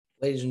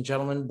Ladies and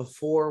gentlemen,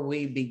 before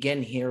we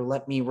begin here,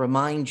 let me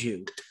remind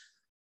you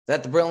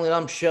that the Brilliantly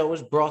Dumb Show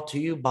is brought to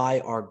you by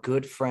our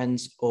good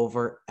friends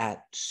over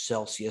at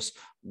Celsius,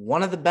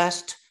 one of the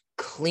best,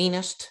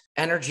 cleanest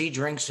energy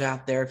drinks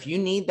out there. If you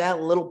need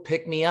that little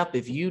pick-me-up,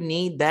 if you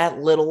need that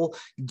little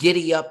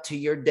giddy-up to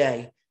your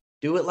day,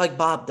 do it like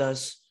Bob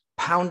does.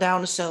 Pound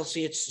down a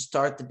Celsius to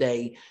start the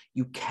day.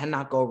 You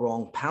cannot go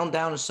wrong. Pound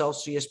down a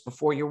Celsius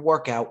before your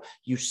workout.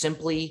 You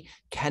simply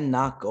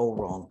cannot go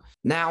wrong.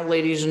 Now,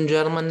 ladies and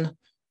gentlemen,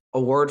 a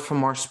word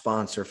from our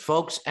sponsor.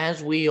 Folks,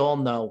 as we all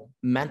know,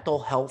 mental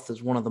health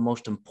is one of the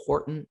most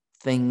important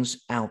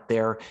things out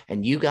there,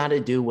 and you got to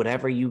do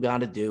whatever you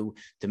got to do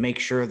to make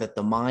sure that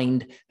the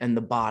mind and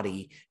the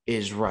body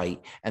is right.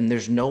 And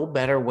there's no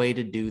better way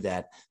to do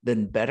that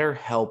than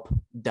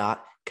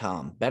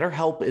BetterHelp.com.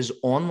 BetterHelp is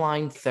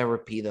online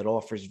therapy that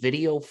offers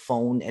video,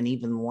 phone, and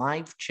even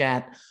live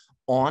chat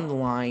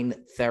online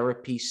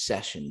therapy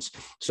sessions.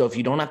 So if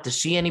you don't have to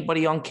see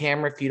anybody on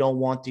camera, if you don't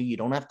want to, you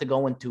don't have to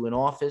go into an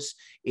office.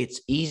 It's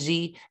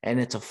easy and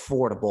it's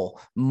affordable,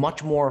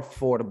 much more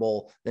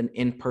affordable than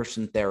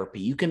in-person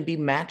therapy. You can be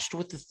matched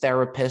with a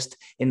therapist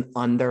in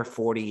under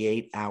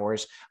 48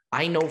 hours.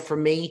 I know for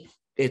me,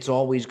 it's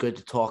always good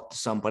to talk to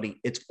somebody.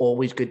 It's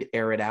always good to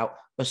air it out,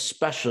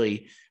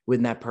 especially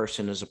when that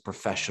person is a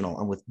professional.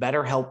 And with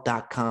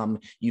BetterHelp.com,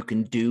 you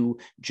can do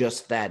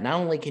just that. Not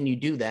only can you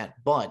do that,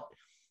 but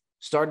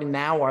starting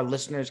now, our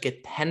listeners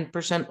get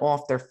 10%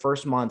 off their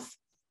first month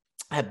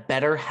at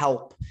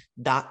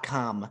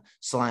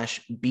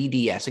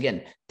BetterHelp.com/BDS.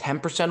 Again,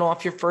 10%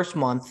 off your first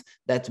month.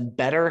 That's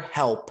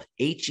BetterHelp,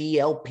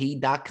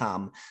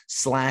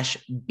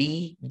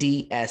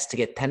 HELP.com/BDS to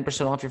get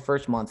 10% off your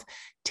first month.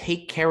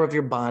 Take care of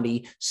your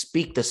body.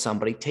 Speak to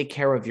somebody. Take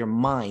care of your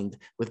mind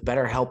with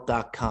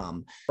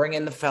BetterHelp.com. Bring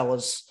in the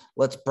fellas.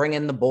 Let's bring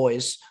in the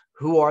boys.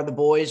 Who are the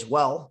boys?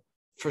 Well,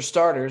 for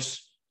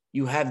starters,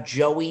 you have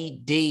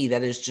Joey D,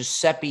 that is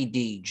Giuseppe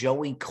D.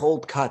 Joey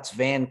Cold Cuts,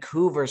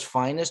 Vancouver's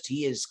finest.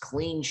 He is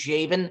clean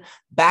shaven.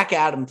 Back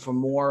at him for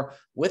more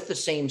with the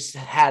same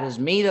hat as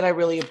me that I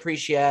really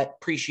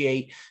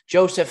appreciate.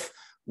 Joseph,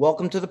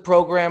 welcome to the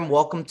program.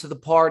 Welcome to the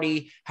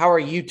party. How are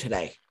you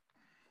today?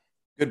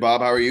 Good, Bob.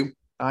 How are you?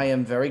 I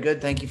am very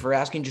good. Thank you for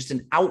asking. Just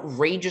an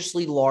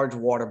outrageously large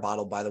water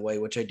bottle, by the way,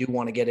 which I do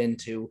want to get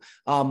into.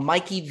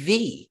 Mikey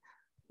V,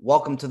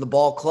 welcome to the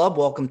ball club.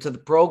 Welcome to the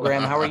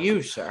program. How are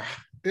you, sir?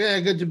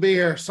 Yeah, good to be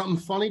here. Something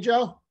funny,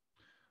 Joe?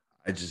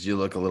 You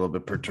look a little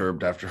bit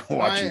perturbed after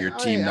watching your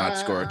team not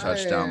score a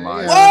touchdown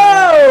live.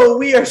 Whoa,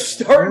 we are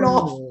starting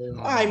off.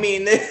 I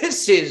mean,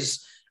 this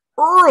is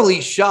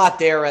early shot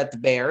there at the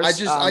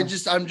Bears. I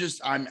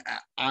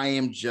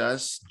am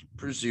just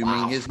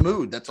presuming his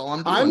mood. That's all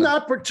I'm doing. I'm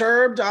not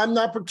perturbed.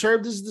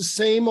 This is the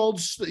same old,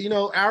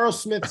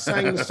 Aerosmith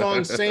sang the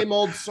song, same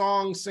old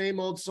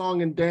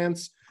song and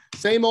dance.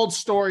 Same old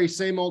story,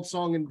 same old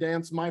song and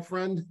dance, my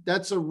friend.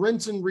 That's a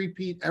rinse and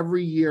repeat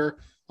every year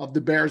of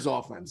the Bears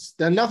offense.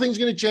 Then nothing's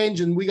going to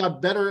change, and we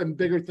got better and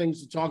bigger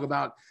things to talk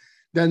about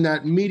than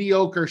that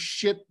mediocre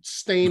shit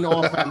stain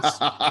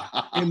offense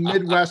in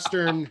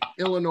Midwestern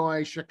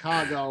Illinois,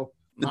 Chicago.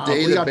 The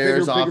day the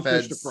Bears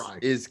offense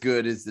is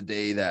good is the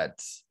day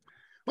that...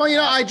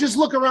 Well, I just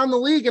look around the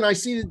league and I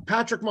see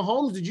Patrick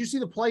Mahomes. Did you see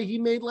the play he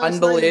made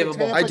last night?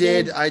 Unbelievable. I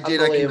did. I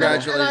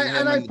congratulated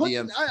him I in the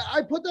DM.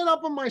 I put that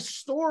up on my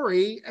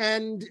story,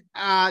 and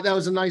that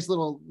was a nice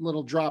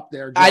little drop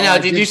there, Joe. I know.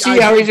 Did you see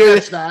how he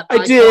did that?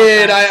 I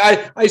did.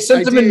 I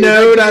sent him a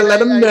note. I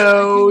let him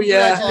know.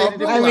 Yeah.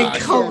 I mean,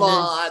 come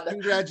on.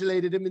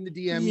 Congratulated him in the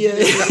DM. Yeah.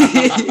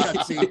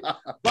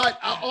 But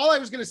all I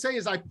was going to say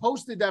is I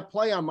posted that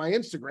play on my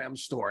Instagram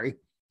story.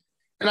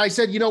 And I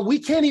said, we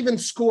can't even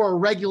score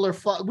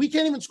we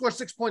can't even score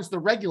 6 points the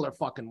regular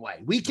fucking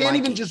way. We can't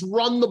even just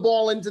run the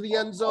ball into the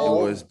end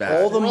zone. It was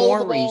bad. All the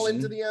more reason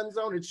into the end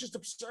zone. It's just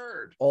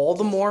absurd. All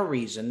the more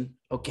reason.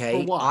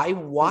 Okay. I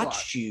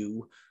watched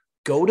you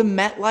go to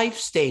MetLife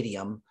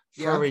Stadium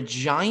for a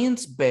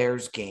Giants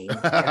Bears game.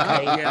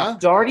 Okay.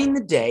 Starting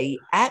the day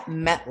at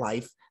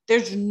MetLife.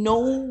 There's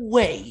no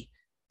way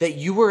that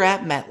you were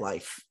at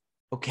MetLife.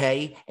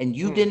 Okay. And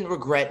you didn't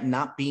regret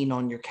not being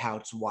on your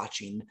couch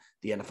watching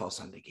the NFL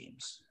Sunday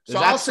games.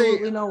 There's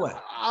absolutely no way.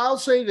 I'll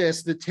say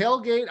this. The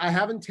tailgate, I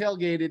haven't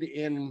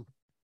tailgated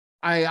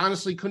I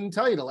honestly couldn't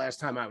tell you the last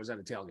time I was at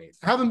a tailgate.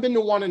 I haven't been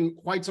to one in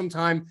quite some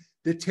time.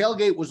 The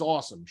tailgate was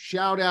awesome.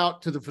 Shout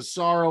out to the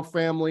Fasaro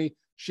family.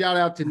 Shout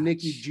out to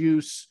Nikki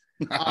Juice.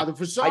 The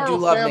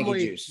Fasaro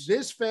family,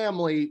 this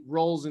family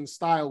rolls in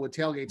style with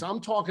tailgates. I'm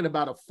talking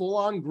about a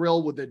full-on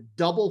grill with a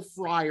double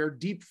fryer,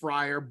 deep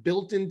fryer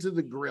built into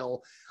the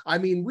grill. I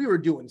mean, we were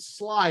doing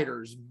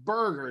sliders,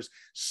 burgers,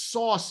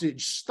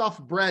 sausage,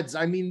 stuffed breads.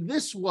 I mean,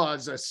 this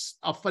was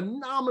a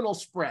phenomenal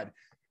spread.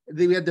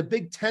 We had the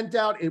big tent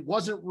out. It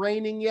wasn't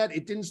raining yet.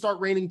 It didn't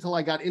start raining until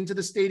I got into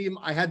the stadium.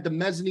 I had the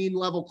mezzanine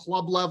level,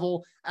 club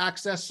level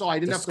access, so I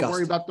didn't have to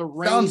worry about the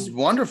rain. Sounds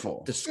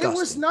wonderful. Disgusting. It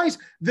was nice.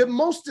 The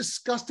most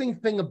disgusting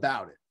thing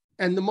about it,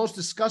 and the most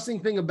disgusting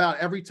thing about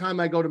every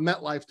time I go to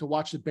MetLife to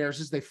watch the Bears,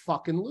 is they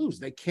fucking lose.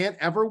 They can't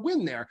ever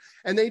win there,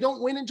 and they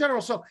don't win in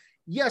general. So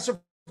yes, of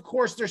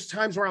course, there's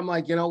times where I'm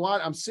like, you know what?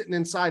 I'm sitting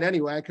inside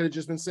anyway. I could have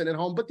just been sitting at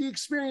home, but the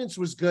experience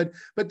was good.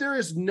 But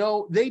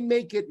they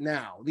make it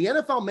now. The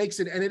NFL makes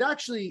it. And it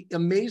actually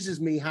amazes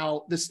me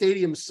how the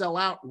stadiums sell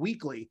out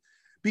weekly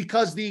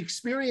because the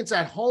experience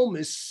at home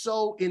is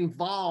so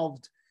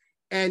involved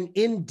and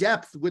in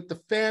depth with the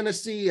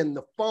fantasy and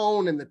the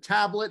phone and the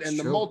tablet and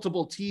the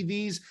multiple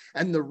TVs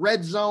and the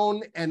red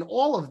zone and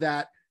all of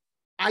that.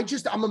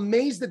 I'm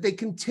amazed that they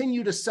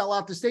continue to sell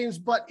out the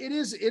stadiums, but it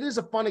is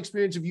a fun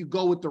experience if you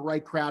go with the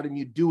right crowd and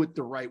you do it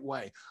the right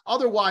way.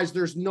 Otherwise,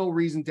 there's no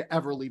reason to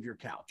ever leave your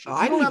couch.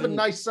 If you don't have a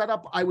nice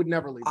setup, I would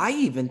never leave. I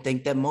even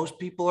think that most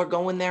people are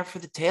going there for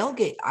the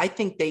tailgate. I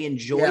think they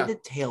enjoy the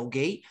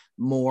tailgate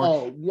more.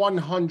 Oh,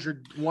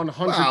 100.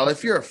 Well,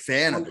 if you're a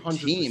fan of the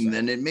team,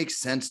 then it makes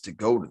sense to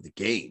go to the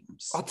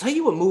games. I'll tell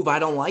you what move I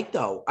don't like,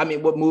 though. I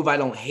mean, what move I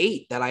don't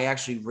hate that I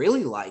actually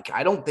really like.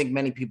 I don't think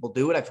many people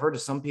do it. I've heard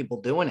of some people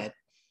doing it.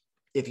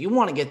 If you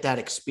want to get that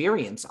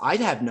experience,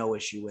 I'd have no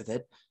issue with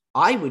it.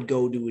 I would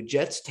go to a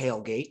Jets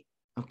tailgate,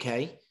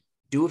 okay,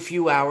 do a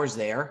few hours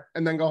there.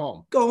 And then go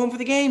home. Go home for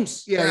the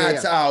games. Yeah,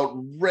 that's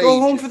outrageous. Go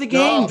home for the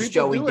games,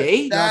 Joey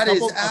D. That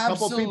is absolutely a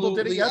couple people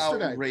did it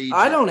yesterday. Outrageous.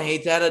 I don't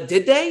hate that.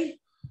 Did they?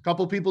 A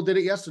couple people did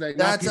it yesterday.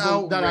 That's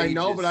outrageous. That I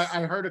know, but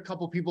I heard a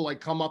couple people like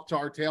come up to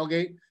our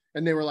tailgate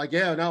and they were like,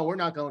 yeah, no, we're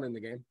not going in the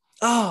game.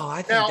 Oh,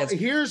 I think now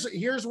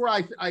here's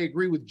where I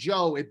agree with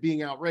Joe, it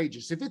being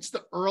outrageous. If it's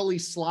the early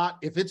slot,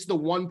 if it's the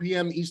 1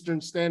 p.m. Eastern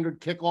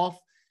Standard kickoff,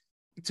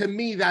 to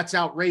me, that's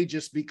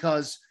outrageous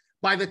because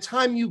by the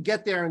time you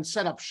get there and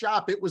set up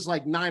shop, it was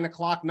like 9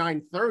 o'clock,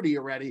 9:30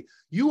 already.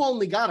 You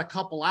only got a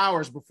couple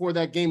hours before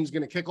that game is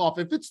going to kick off.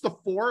 If it's the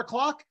 4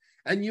 o'clock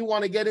and you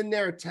want to get in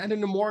there at 10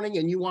 in the morning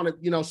and you want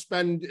to,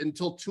 spend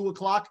until 2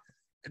 o'clock,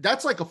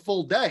 that's like a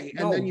full day.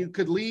 And then you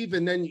could leave.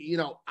 And then,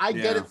 I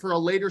get it for a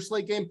later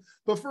slate game,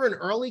 but for an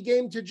early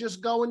game to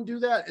just go and do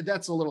that,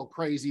 that's a little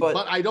crazy,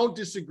 but I don't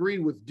disagree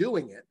with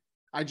doing it.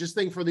 I just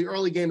think for the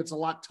early game, it's a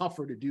lot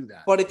tougher to do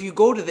that. But if you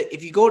go to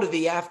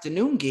the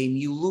afternoon game,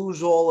 you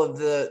lose all of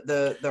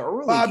the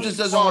early. Bob just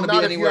doesn't want to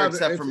be anywhere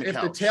except from the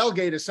couch. If the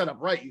tailgate is set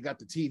up right, you got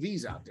the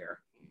TVs out there.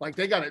 Like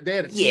they had a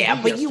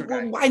TV but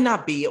yesterday. why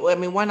not be? I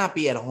mean, why not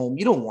be at home?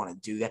 You don't want to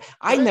do that.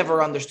 I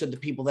never understood the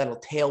people that'll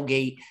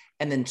tailgate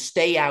and then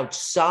stay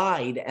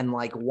outside and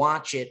like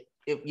watch it,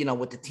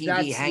 with the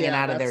TV hanging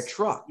out of their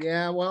truck.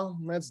 Yeah, well,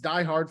 that's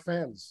diehard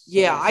fans.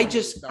 Yeah, I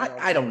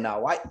don't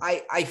know.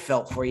 I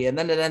felt for you, and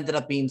then it ended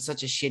up being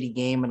such a shitty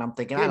game, and I'm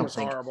thinking, I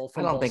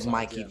don't think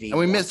Mikey V. And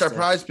we missed our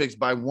prize picks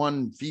by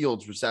one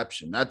Fields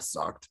reception. That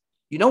sucked.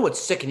 You know what's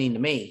sickening to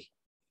me?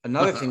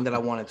 Another thing that I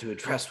wanted to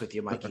address with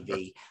you, Mikey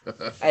V,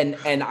 and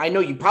I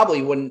know you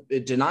probably wouldn't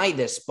deny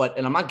this,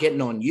 and I'm not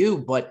getting on you,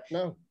 but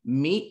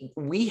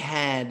we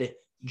had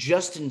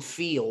Justin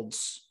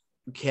Fields.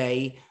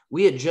 Okay.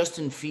 We had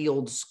Justin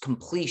Fields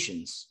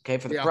completions. Okay.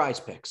 For the prize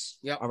picks.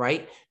 Yeah. All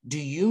right. Do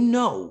you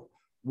know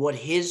what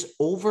his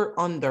over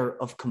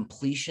under of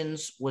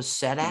completions was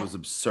set at? It was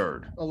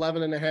absurd.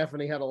 11.5,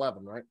 and he had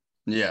 11, right?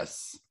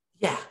 Yes.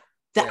 Yeah.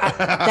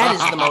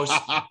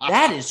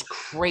 That is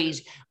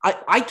crazy.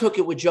 I took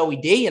it with Joey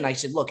D and I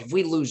said, look, if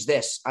we lose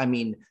this, I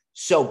mean,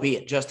 so be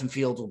it. Justin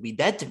Fields will be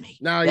dead to me.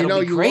 Now,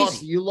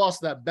 you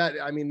lost that bet.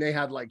 I mean, they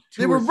had like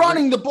they were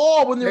running the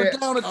ball when they were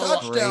down a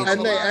touchdown.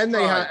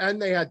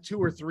 And they had 2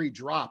 or 3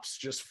 drops,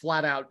 just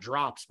flat out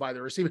drops by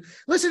the receiver.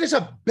 Listen, it's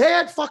a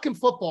bad fucking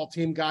football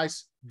team,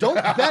 guys. Don't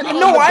bet.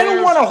 No, I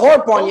don't want to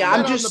harp on you.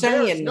 I'm just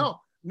saying.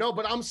 No,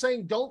 but I'm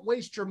saying don't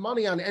waste your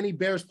money on any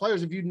Bears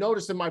players. If you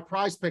notice in my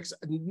prize picks,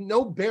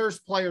 no Bears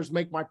players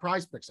make my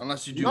prize picks.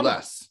 Unless you do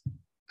less.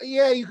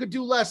 Yeah, you could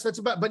do less.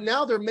 But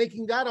now they're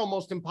making that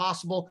almost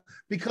impossible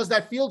because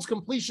that Fields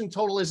completion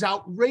total is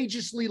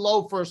outrageously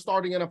low for a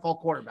starting NFL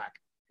quarterback.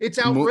 It's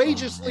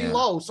outrageously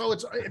low. So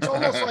it's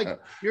almost like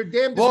you're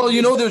damned. Well,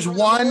 there's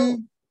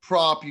one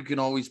prop you can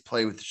always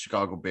play with the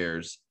Chicago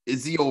Bears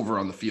is the over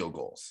on the field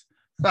goals.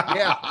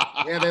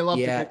 Yeah, they love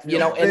to kick field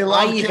goals. They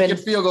love kicking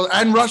field goals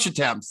and rush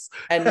attempts.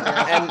 And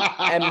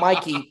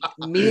Mikey,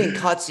 me and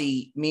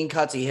Cutsy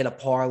hit a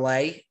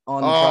parlay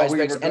on the prize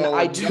picks, and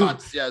I do.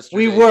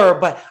 We were,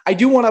 but I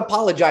do want to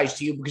apologize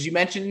to you because you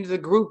mentioned in the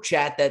group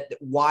chat that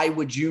why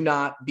would you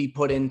not be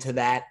put into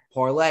that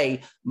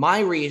parlay? My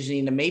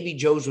reasoning, and maybe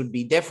Joe's would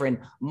be different.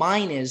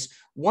 Mine is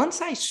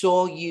once I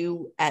saw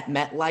you at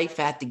MetLife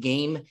at the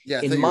game,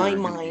 in my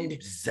mind,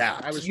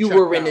 you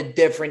were in a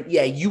different.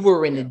 Yeah, you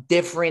were in a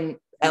different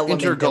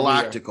element.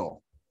 Intergalactical.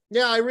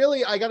 Yeah,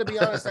 I got to be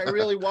honest, I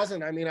really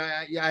wasn't. I mean,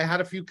 I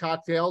had a few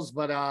cocktails,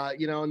 but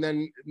and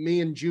then me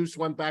and Juice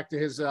went back to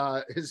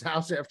his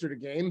house after the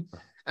game,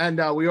 and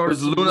we ordered.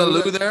 Was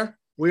Lou there?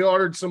 We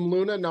ordered some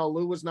Luna. No,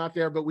 Lou was not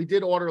there, but we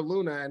did order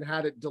Luna and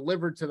had it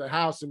delivered to the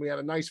house. And we had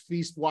a nice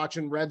feast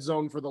watching Red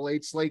Zone for the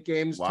late slate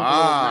games.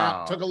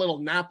 Wow. Took a little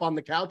nap on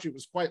the couch. It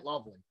was quite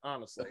lovely,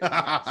 honestly.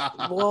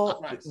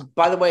 Well,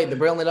 by the way, the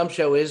Brilliant Dumb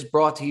Show is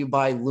brought to you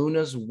by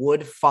Luna's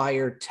Wood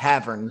Fire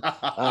Tavern.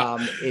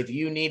 If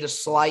you need a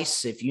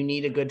slice, if you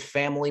need a good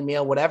family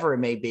meal, whatever it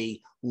may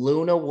be,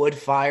 Luna Wood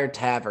Fire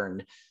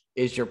Tavern.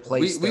 is your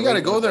place. We got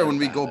to go there when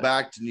we go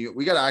back to New York.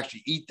 We got to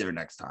actually eat there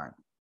next time.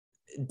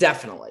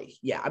 Definitely.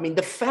 Yeah. I mean,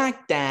 the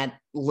fact that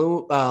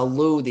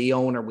Lou, the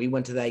owner, we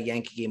went to that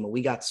Yankee game and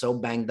we got so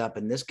banged up,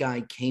 and this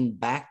guy came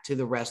back to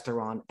the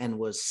restaurant and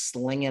was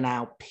slinging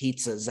out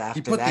pizzas after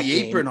he put that the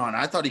game. Apron on.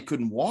 I thought he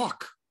couldn't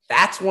walk.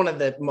 That's one of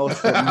the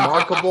most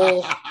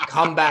remarkable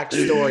comeback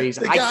stories.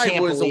 The guy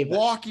was a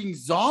walking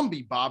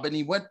zombie, Bob, and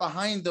he went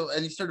behind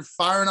and he started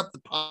firing up the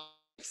pipes.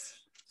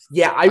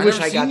 Yeah, I wish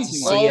I got to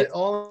see it.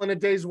 All in a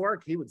day's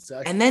work, he would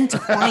say. And then to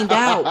find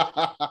out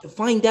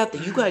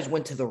that you guys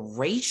went to the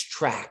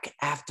racetrack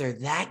after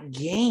that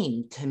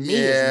game, to me,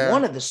 is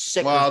one of the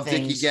sicker things. Well,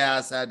 Dickie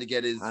Gas had to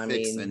get his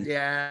fix in.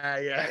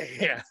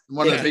 Yeah.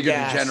 One of the bigger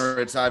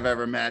degenerates I've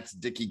ever met,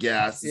 Dickie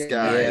Gas. This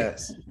guy.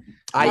 Yes.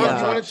 Do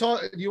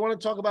you want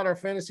to talk about our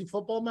fantasy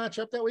football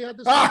matchup that we had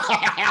this week?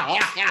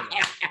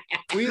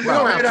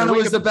 It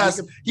was the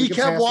best. He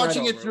kept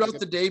watching it throughout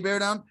the day, Bear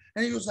Down,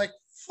 and he was like,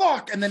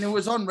 fuck. And then it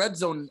was on Red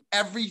Zone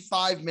every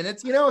 5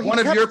 minutes. You know, one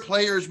of your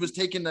players was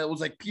taking it was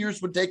like Pierce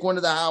would take one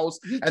to the house,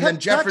 and then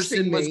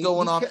Jefferson was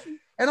going off.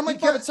 And I'm like,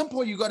 Bob, at some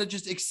point you got to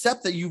just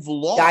accept that you've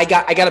lost. Yeah,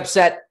 I got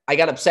upset. I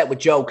got upset with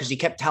Joe because he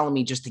kept telling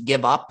me just to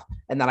give up,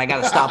 and then I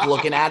got to stop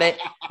looking at it.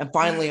 And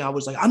finally, I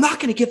was like, I'm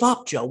not going to give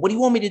up, Joe. What do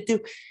you want me to do?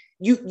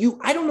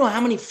 I don't know how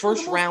many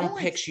first round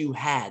picks you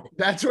had.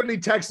 That's when he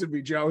texted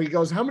me, Joe. He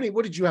goes,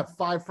 what did you have?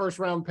 5 first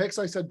round picks?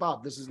 I said,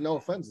 Bob, this is no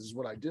offense. This is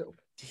what I do.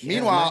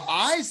 Meanwhile,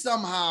 I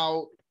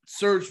somehow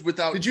surged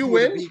without. Did you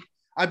win?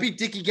 I beat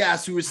Dickie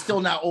Gas, who is still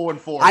now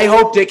 0-4. I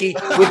hope Dickie,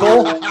 with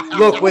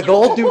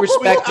all due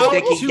respect to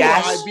Dickie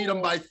Gas, I beat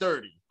him by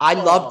 30. I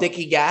love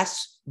Dickie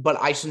Gas,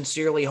 but I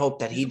sincerely hope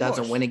that he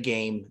doesn't win a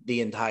game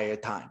the entire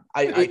time.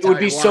 It would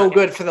be so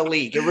good for the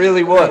league. It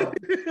really would.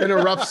 Been a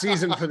rough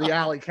season for the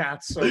Alley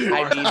Cats so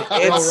far. I mean,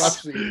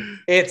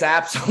 it's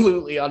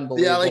absolutely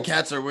unbelievable. The Alley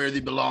Cats are where they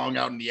belong,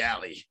 out in the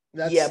alley.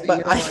 Now, Joe,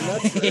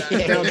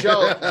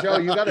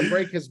 you got to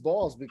break his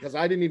balls because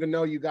I didn't even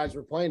know you guys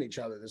were playing each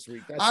other this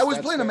week. I was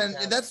playing him, and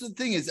that's the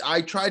thing is I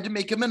tried to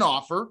make him an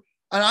offer,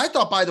 and I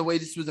thought, by the way,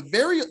 this was a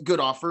very good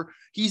offer.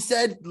 He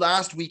said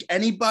last week,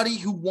 anybody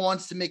who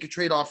wants to make a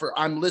trade offer,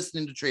 I'm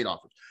listening to trade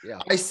offers. Yeah.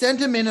 I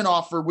sent him in an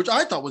offer, which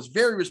I thought was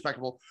very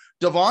respectable,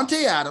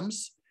 Devontae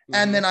Adams,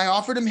 and then I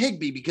offered him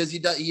Higbee because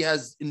he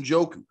has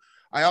Njoku.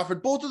 I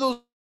offered both of those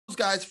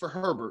guys for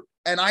Herbert.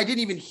 And I didn't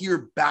even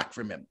hear back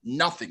from him.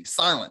 Nothing,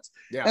 silence.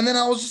 Yeah. And then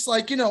I was just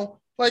like, if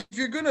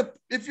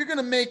you're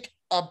gonna make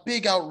a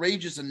big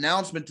outrageous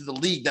announcement to the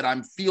league that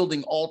I'm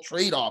fielding all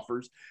trade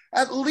offers,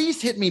 at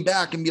least hit me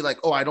back and be like,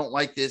 oh, I don't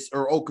like this,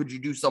 or oh, could you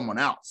do someone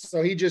else?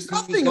 So he just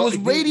nothing. It was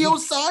radio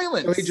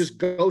silence. So he just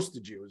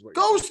ghosted you, is what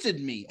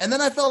ghosted me. And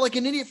then I felt like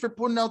an idiot for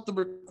putting out the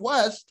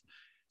request.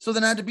 So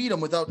then I had to beat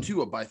him without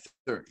Tua by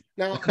 30.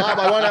 Now, Bob,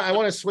 I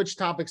want to switch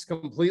topics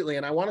completely,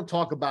 and I want to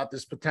talk about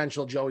this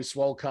potential Joey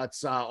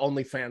Swolecut's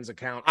OnlyFans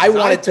account. I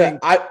was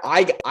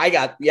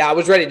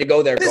ready to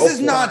go there. This is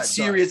not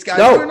serious, guys.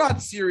 We're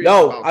not serious.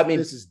 No, I mean,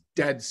 this is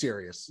dead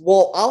serious.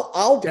 Well,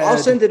 I'll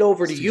send it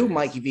over to you,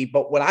 Mikey V.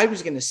 But what I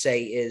was going to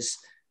say is,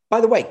 by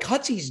the way,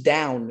 Cutsy's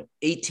down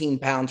 18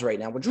 pounds right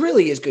now, which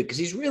really is good because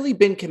he's really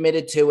been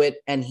committed to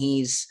it, and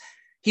he's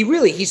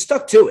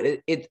stuck to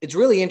it. It's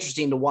really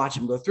interesting to watch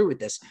him go through with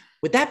this.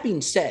 With that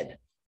being said,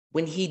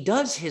 when he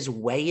does his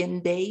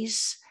weigh-in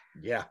days,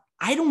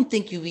 I don't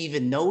think you've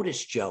even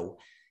noticed, Joe.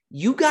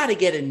 You got to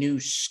get a new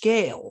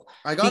scale.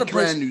 I got a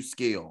brand new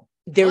scale.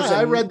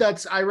 I read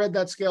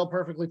that scale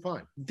perfectly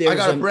fine. I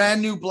got a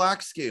brand new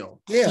black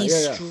scale.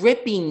 He's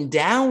stripping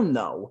down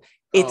though.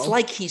 It's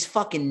like he's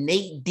fucking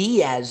Nate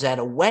Diaz at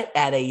a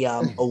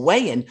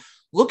weigh-in.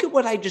 Look at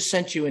what I just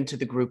sent you into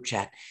the group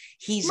chat.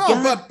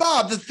 But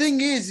Bob, the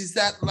thing is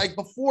that like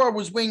before I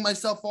was weighing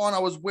myself on, I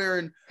was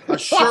wearing a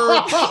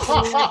shirt.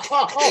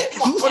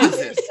 What is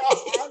this?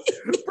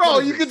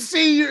 Bro, you can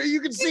see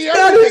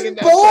everything in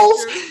that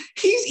balls.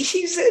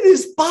 He's in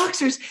his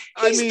boxers.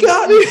 I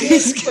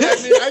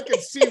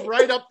can see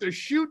right up the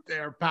chute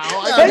there,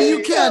 pal.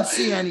 You can't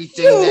see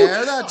anything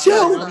there. That's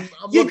Joe, I'm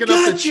looking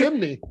up the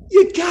chimney.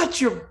 You got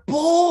your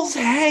balls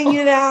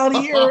hanging out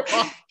here.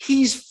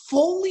 He's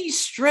fully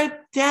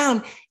stripped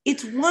down.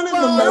 It's one of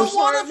the most. I don't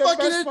want to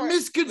fucking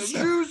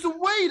misconstrues the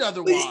weight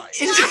otherwise.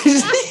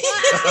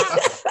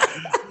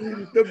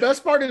 The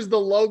best part is the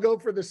logo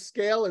for the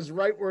scale is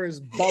right where his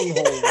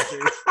bunghole is.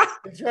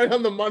 It's right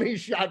on the money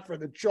shot for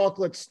the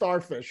chocolate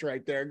starfish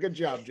right there. Good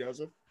job,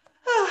 Joseph.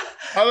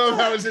 I don't know if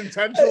that was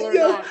intentional or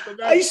not.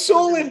 I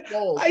saw it.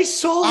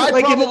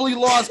 I probably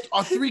lost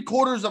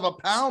 3/4 of a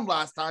pound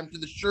last time to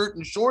the shirt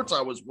and shorts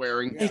I was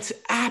wearing. It's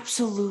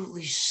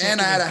absolutely sick.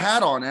 And I had a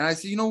hat on, and I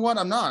said, you know what?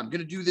 I'm going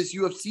to do this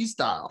UFC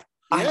style.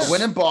 I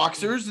went in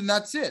boxers, and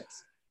that's it.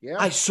 Yeah.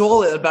 I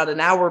saw it about an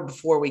hour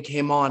before we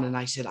came on, and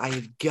I said, I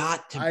have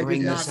got to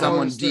bring this up.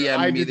 Someone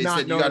DM'd me. They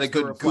said you got a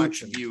good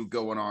gooch view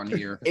going on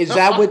here. Is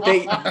that what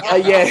they?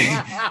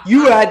 Yeah,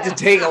 you had to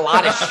take a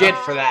lot of shit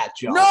for that,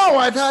 Joe. No,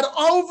 I've had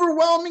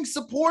overwhelming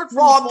support from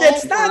Rob,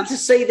 that's not to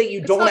say that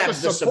you don't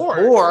have the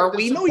support.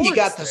 We know you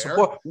got the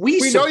support. We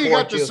know you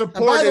got the support.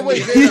 And by the way,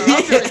 the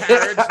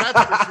undercarriage,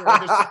 that's for sure.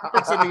 The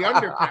support's in the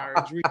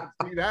undercarriage. We can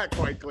see that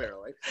quite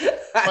clearly.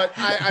 But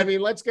I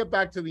mean, let's get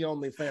back to the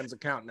OnlyFans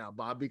account now,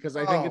 Bob, because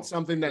I think it's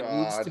something that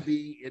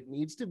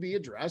needs to be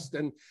addressed.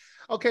 And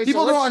okay,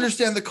 people don't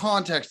understand the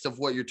context of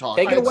what you're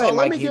talking about. Take it away, so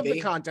let Mikey me give V.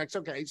 the context.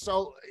 Okay,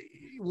 so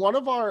one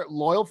of our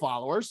loyal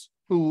followers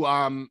who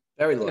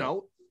very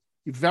loyal,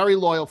 very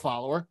loyal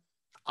follower,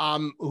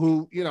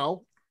 who,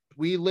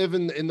 we live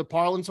in the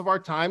parlance of our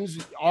times.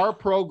 Our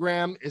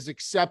program is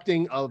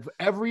accepting of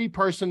every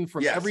person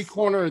from every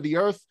corner of the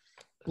earth.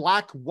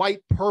 Black, white,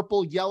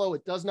 purple, yellow,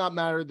 it does not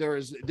matter. There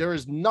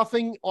is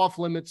nothing off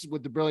limits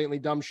with the Brilliantly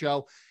Dumb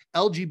Show.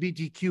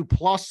 LGBTQ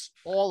plus,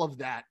 all of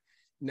that.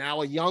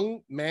 Now, a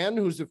young man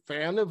who's a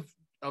fan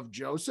of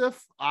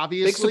Joseph,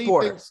 obviously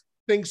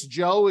thinks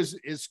Joe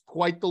is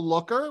quite the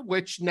looker,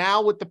 which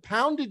now with the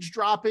poundage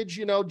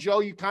droppage, Joe,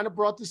 you kind of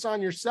brought this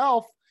on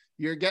yourself.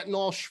 You're getting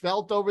all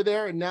svelte over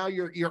there, and now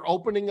you're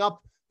opening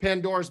up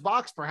Pandora's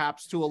box,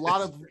 perhaps, to a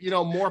lot of,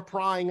 more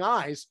prying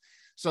eyes.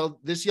 So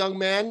this young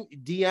man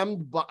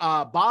DM'd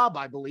Bob,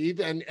 I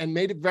believe, and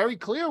made it very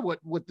clear what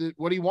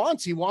he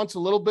wants. He wants a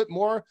little bit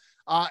more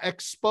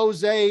expose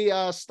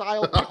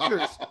style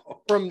pictures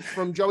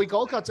from Joey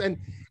Coldcuts,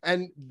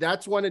 and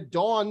that's when it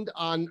dawned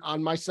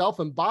on myself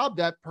and Bob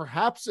that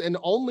perhaps an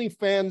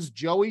OnlyFans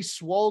Joey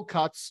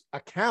Swolecuts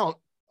account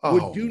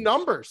would do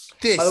numbers.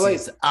 This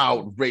is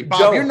outrageous. Bob,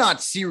 Joe, you're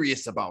not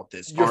serious about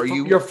this, are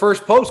you? Your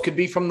first post could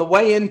be from the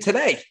weigh-in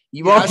today.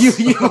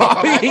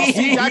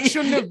 That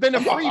shouldn't have been a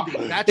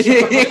freebie.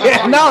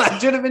 That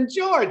should have been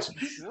George.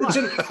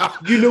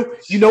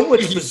 You know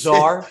what's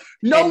bizarre?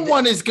 No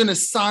one is going to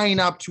sign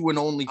up to an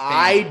OnlyFans.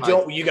 I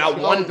don't. You got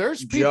one.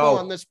 There's people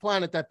on this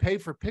planet that pay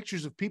for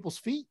pictures of people's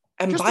feet.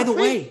 And by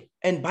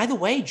the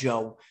way,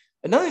 Joe,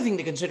 another thing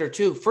to consider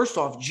too. First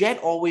off, Jet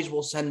always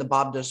will send the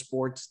Bob Does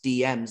Sports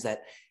DMs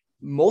that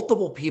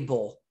multiple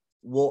people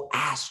will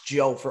ask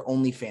Joe for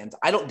OnlyFans.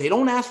 They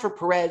don't ask for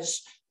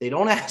Perez. They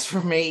don't ask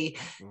for me.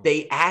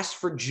 They ask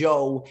for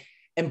Joe.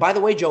 And by the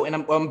way, Joe, and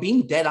I'm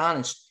being dead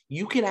honest,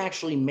 you can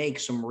actually make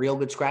some real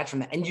good scratch from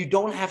that. And you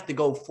don't have to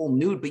go full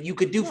nude, but you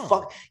could do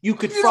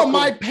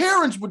my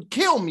parents would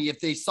kill me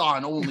if they saw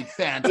an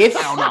OnlyFans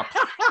account up.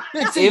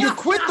 They'd say you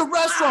quit the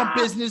restaurant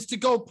business to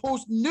go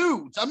post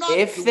nudes. I'm not.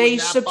 If they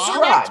subscribe,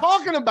 we're not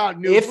talking about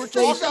nudes. We're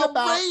talking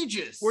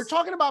outrageous. We're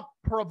talking about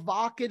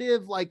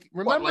provocative,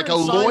 remember like a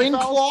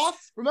loincloth?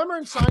 Remember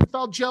in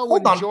Seinfeld, Joe,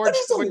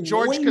 when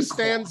George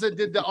Costanza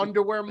did the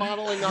underwear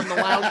modeling on the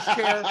lounge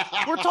chair?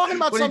 We're talking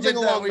about something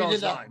along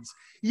those lines.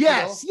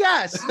 Yes.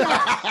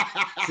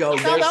 Joe,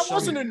 now, that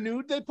wasn't a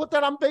nude. They put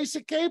that on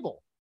basic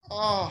cable.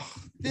 Oh,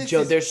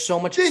 Joe, there's so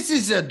much. This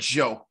is a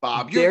joke,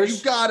 Bob. You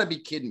got to be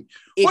kidding.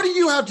 What do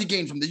you have to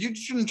gain from this? You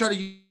shouldn't try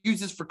to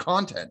use this for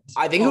content.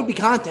 I think it would be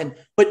content,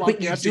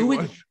 but you do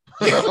it.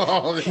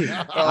 Let me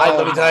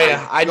tell you,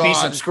 I'd be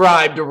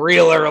subscribed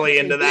real early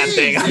into that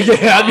thing.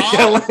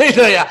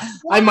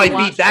 I might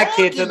beat that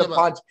kid to the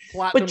punch.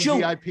 But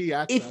Joe,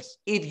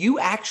 if you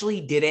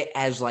actually did it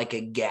as like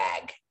a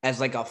gag, as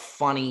like a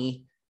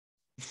funny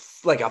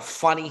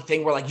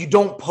thing where you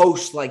don't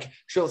post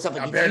show stuff.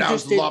 I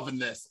was loving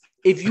this.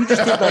 If you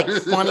just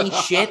did funny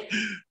shit,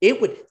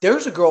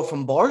 there's a girl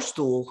from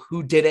Barstool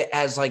who did it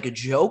as a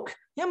joke.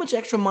 You know how much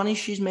extra money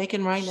she's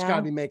making right now? She's got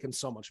to be making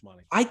so much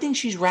money. I think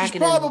she's racking.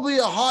 She's probably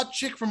a hot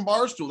chick from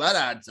Barstool. That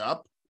adds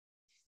up.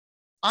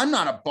 I'm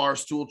not a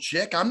Barstool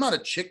chick. I'm not a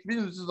chick.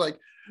 This is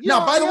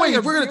now, by the way,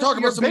 if we're going to talk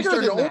about somebody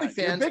starting OnlyFans,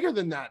 you're bigger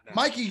than that now.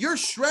 Mikey, you're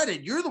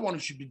shredded. You're the one who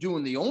should be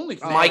doing the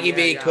OnlyFans. Mikey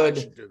V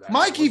could.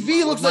 Mikey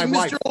V looks like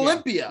Mr.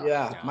 Olympia.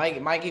 Yeah.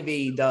 Mikey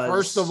V does.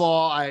 First of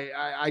all,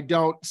 I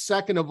don't.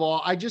 Second of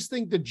all, I just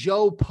think the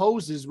Joe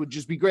poses would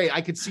just be great.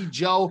 I could see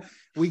Joe.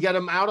 We get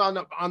him out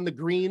on the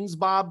greens,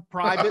 Bob,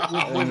 private,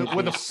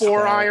 with a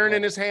 4-iron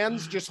in his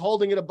hands, just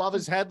holding it above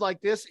his head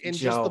like this in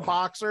just the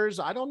boxers.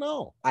 I don't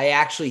know. I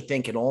actually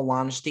think, in all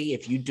honesty,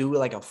 if you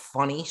do a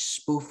funny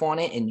spoof on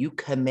it and you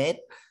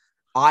commit,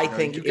 I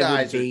think you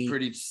guys are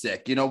pretty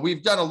sick.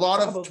 We've done a lot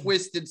of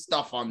twisted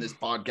stuff on this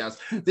podcast.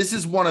 This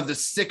is one of the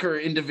sicker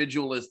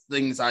individualist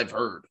things I've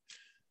heard.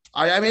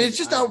 I mean, it's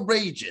just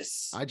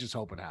outrageous. I just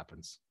hope it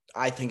happens.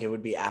 I think it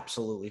would be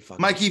absolutely fucking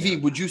Mikey V,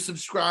 would you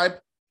subscribe?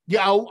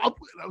 Yeah, I'll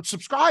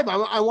subscribe.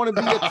 I want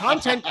to be a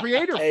content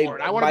creator for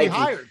it. I want to be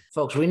hired.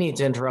 Folks, we need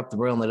to interrupt the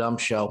Brilliantly Dumb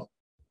Show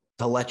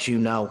to let you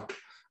know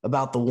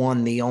about the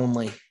one, the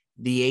only,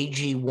 the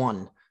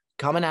AG1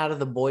 coming out of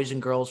the boys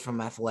and girls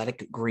from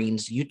Athletic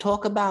Greens. You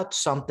talk about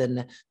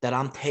something that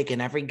I'm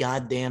taking every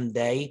goddamn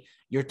day.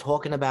 You're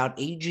talking about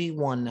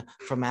AG1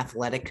 from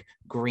Athletic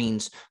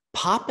Greens.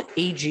 Pop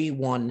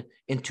AG1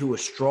 into a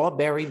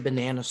strawberry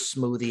banana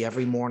smoothie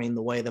every morning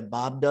the way that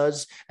Bob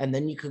does, and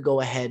then you could go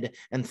ahead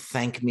and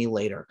thank me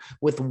later.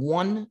 With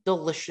one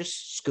delicious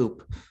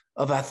scoop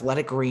of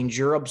Athletic Greens,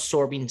 you're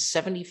absorbing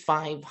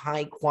 75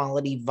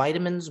 high-quality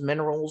vitamins,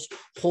 minerals,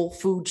 whole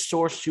food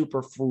source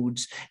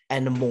superfoods,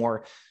 and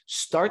more.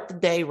 Start the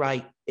day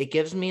right. It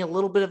gives me a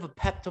little bit of a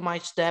pep to my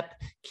step,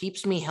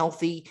 keeps me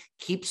healthy,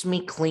 keeps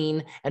me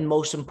clean, and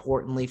most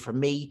importantly for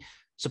me,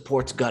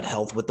 supports gut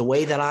health. With the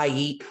way that I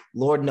eat,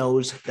 Lord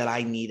knows that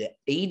I need it.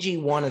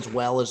 AG1 as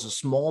well is a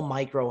small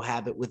micro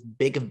habit with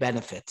big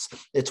benefits.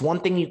 It's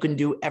one thing you can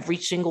do every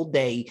single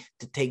day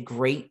to take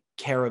great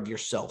care of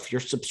yourself.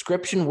 Your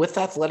subscription with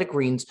Athletic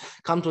Greens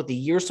comes with a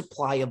year's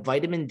supply of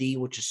vitamin D,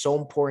 which is so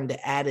important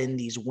to add in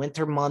these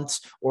winter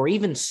months or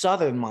even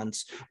southern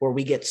months where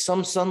we get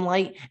some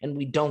sunlight and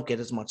we don't get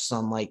as much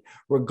sunlight.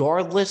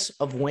 Regardless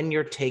of when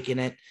you're taking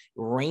it,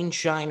 rain,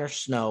 shine, or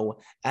snow,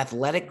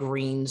 Athletic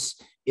Greens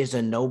is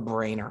a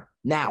no-brainer.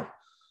 Now,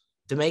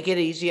 to make it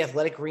easy,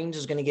 Athletic Greens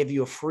is going to give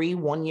you a free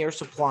 1-year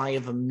supply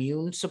of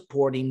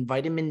immune-supporting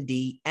vitamin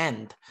D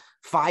and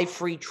 5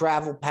 free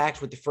travel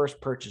packs with your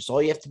first purchase.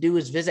 All you have to do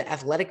is visit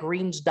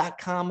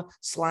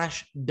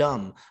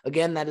athleticgreens.com/dumb.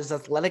 Again, that is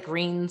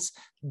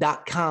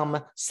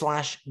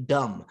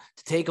athleticgreens.com/dumb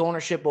to take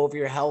ownership over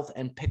your health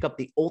and pick up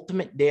the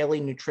ultimate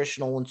daily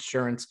nutritional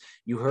insurance.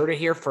 You heard it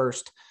here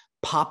first.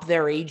 Pop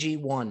their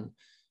AG1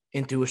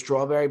 into a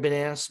strawberry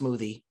banana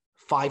smoothie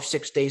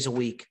 5-6 days a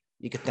week.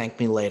 You can thank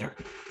me later.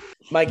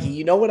 Mikey,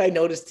 you know what I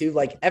noticed too?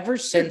 Like ever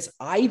since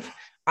I've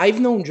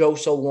known Joe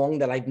so long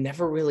that I've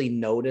never really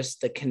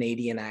noticed the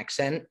Canadian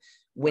accent.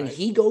 When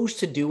he goes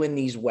to doing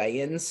these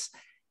weigh-ins,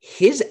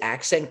 his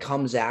accent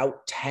comes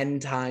out 10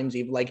 times.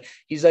 Even like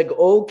he's like,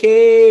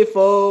 "Okay,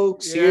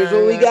 folks, here's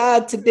what we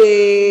got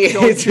today."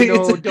 Don't you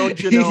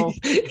know?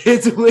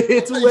 It's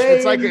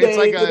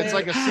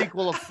like a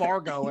sequel of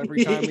Fargo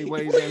every time he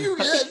weighs in.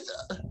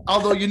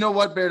 Although you know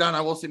what, Bear Down,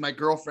 I will say my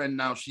girlfriend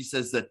now, she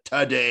says that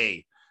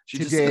today. She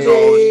just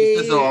Today.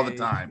 says it all the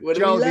time.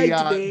 Joe,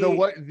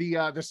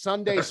 the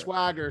Sunday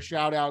Swagger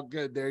shout out.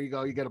 Good. There you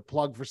go. You get a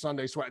plug for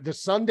Sunday Swagger. The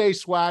Sunday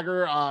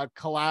Swagger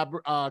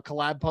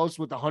collab post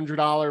with the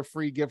 $100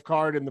 free gift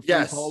card and the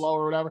free polo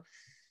or whatever.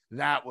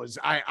 That was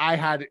I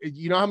had,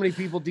 you know how many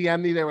people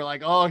DM me? They were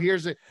like, "Oh,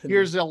 here's a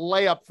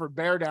layup for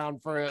Bear Down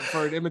for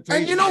an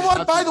imitation." And you know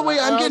what? By the way,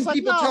 I'm getting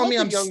people telling me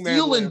I'm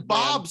stealing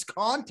Bob's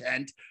content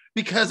content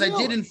because I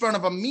did in front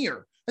of a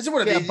mirror. I said,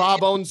 "What are they?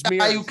 Bob owns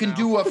mirrors. Guy who can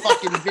do a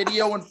fucking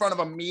video in front of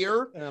a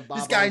mirror.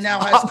 This guy now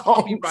has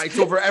copyrights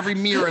over every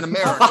mirror in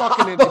America.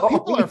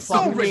 People are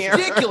so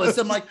ridiculous."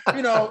 I'm like,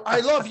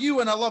 I love you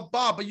and I love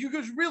Bob, but you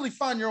guys really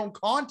find your own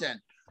content.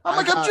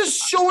 I'm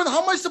just showing.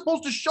 How am I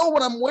supposed to show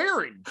what I'm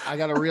wearing? I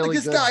got a really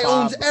this good guy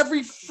Bob. owns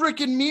every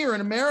freaking mirror in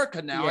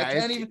America now. Yeah, I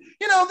can't even.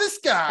 This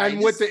guy. And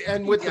with the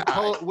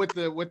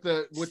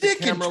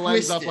camera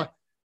lens up. Like,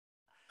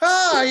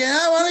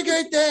 what a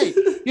great day.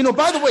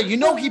 By the way,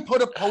 he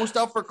put a post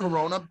out for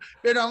Corona.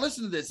 Now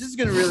listen to this. This is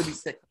going to really be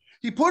sick.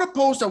 He put a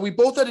post out. We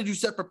both had to do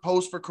separate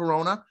posts for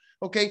Corona.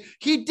 Okay.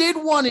 He did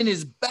one in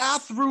his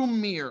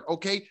bathroom mirror.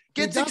 Okay.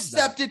 Gets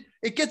accepted.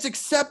 It gets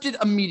accepted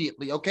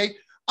immediately. Okay.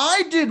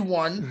 I did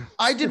one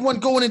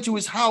going into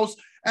his house.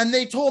 And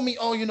they told me,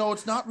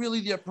 it's not really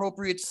the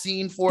appropriate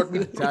scene for it.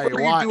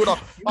 Before you do it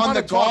on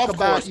the golf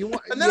course.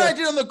 And then I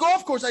did on the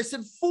golf course. I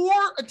said 4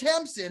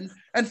 attempts in,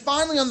 and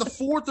finally on the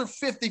 4th or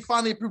 5th, they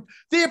finally approved.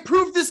 They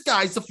approved this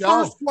guy. It's the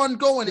first one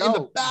going in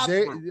the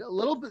bathroom. A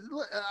little bit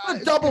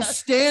double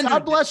standard.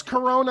 God bless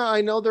Corona.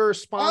 I know they're a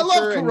sponsor. I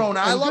love Corona.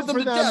 I love them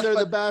to death. They're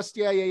the best.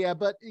 Yeah.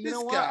 But you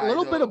know what? A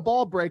little bit of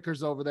ball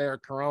breakers over there,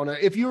 Corona.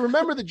 If you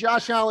remember the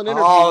Josh Allen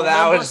interview. Oh,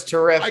 that was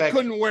terrific. I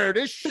couldn't wear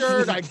this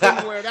shirt. I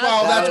couldn't wear that.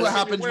 Well, that's what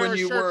happens when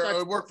you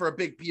work for a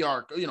big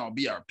PR,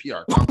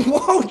 PR.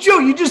 Whoa, Joe,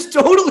 you just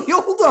totally,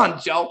 hold on,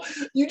 Joe.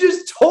 You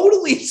just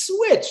totally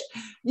switched.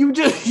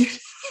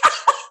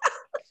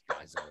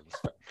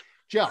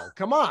 Joe,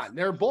 come on.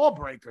 They're ball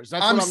breakers.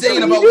 That's I'm what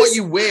saying about what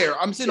you wear.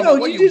 I'm saying about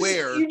what you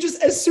wear. You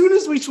just, as soon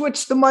as we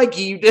switched to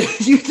Mikey,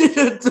 you did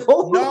a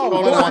total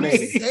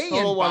 180.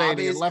 Total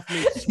 180. It left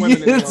me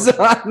swimming in It's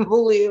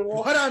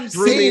unbelievable. What I'm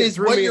saying is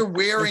what you're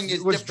wearing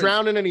is was different.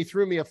 Drowning and he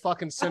threw me a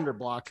fucking cinder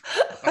block.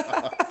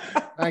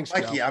 Thanks,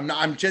 Mikey. Joe.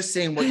 I'm just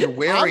saying what you're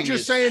wearing. I'm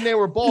just saying they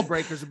were ball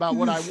breakers about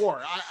what I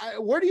wore.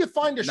 Where do you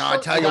find a shirt? I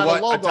tell you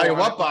what,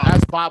 Bob.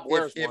 As Bob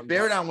wears if one.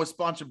 Bear Down was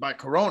sponsored by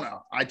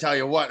Corona, I tell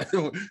you what,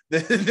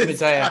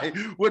 this guy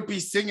would be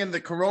singing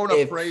the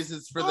Corona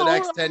phrases for the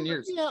next 10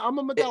 years. Yeah, I'm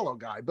a Modelo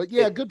guy, but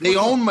good. They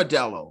own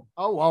Modelo.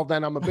 Oh well,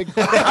 then I'm a big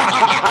fan.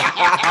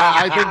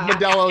 I think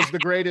Modelo is the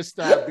greatest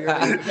beer.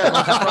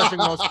 Most refreshing,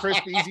 most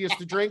crisp, easiest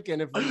to drink.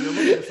 And if you're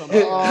looking for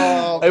something,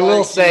 I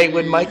will say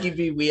when Mikey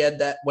V, we had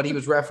that. What he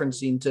was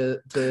referencing to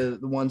the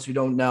ones who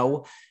don't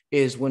know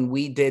is when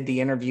we did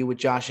the interview with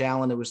Josh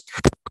Allen. It was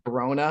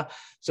Corona.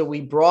 So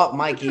we brought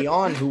Mikey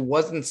on, who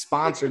wasn't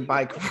sponsored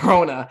by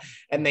Corona,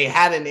 and they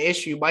had an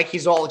issue.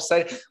 Mikey's all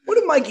excited. What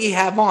did Mikey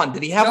have on?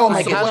 Did he have on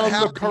like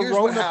the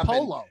Corona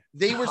polo?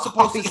 They were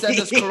supposed to send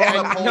us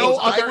Corona polos. No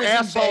other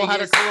asshole had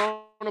a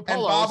Corona a And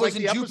polo. Bob It was was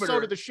in like the Jupiter.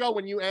 episode of the show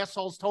when you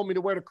assholes told me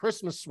to wear the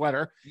Christmas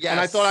sweater, Yes. and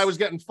I thought I was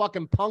getting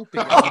fucking punked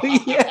again. Oh,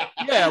 yeah.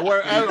 Yeah,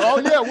 wear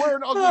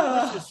an ugly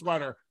Christmas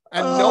sweater,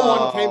 and no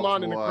one came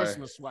on in a boy.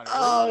 Christmas sweater.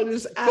 Oh,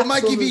 just But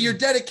Mikey V, your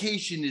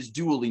dedication is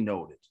duly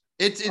noted.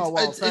 It's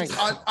thank you.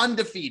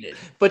 undefeated.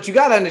 But you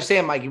got to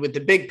understand, Mikey, with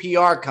the big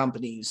PR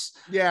companies,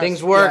 Yes,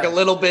 things work yes. a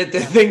little bit.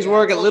 Yes, Things yeah.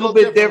 work a little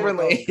bit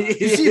differently.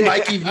 You see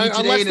Mikey V today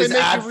Unless in they his make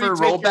you ad for retake your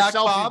rollback, selfie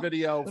Bob.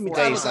 video. Let me for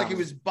tell That you looked like he something.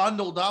 was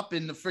bundled up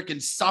in the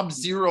freaking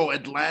sub-zero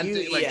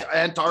Atlantic,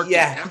 Antarctic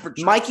Yeah,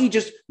 temperature. Mikey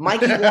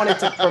wanted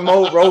to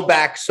promote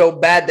Roback so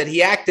bad that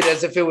he acted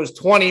as if it was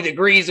 20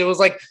 degrees. It was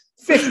like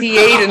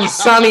 58 and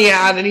sunny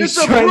out, and he's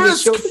It's a trying to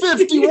brisk show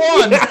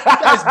 51.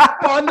 Guy's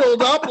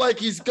bundled up like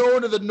he's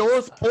going to the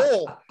North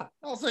Pole. I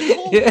was like,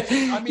 holy Yeah,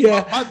 shit. I mean,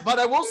 yeah. but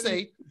I will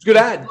say, It's good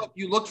ad.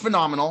 you look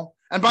phenomenal.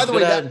 And by the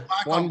Good way, ad. that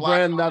black on one black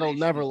brand that'll combination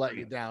never is let great.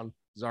 you down.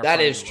 Is our That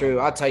friend is true.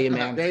 Rollback. I'll tell you,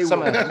 man. They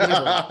Some will.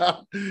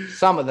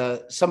 of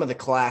the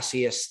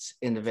classiest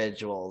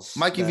individuals.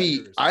 Mikey that-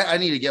 V, I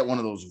need to get one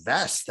of those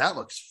vests. That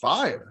looks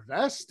fire. The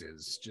vest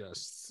is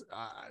just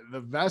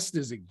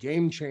a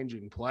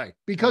game-changing play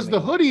because the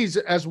hoodies,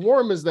 as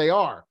warm as they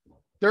are,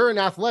 they're an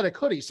athletic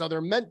hoodie, so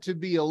they're meant to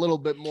be a little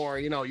bit more.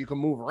 You can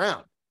move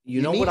around.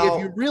 You know need, what? if I'll,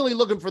 you're really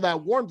looking for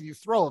that warmth, you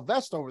throw a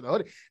vest over the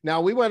hoodie. Now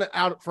we went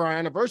out for our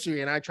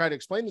anniversary, and I tried to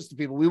explain this to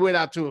people. We went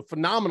out to a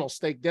phenomenal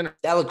steak dinner.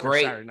 that looked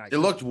great. Saturday night. It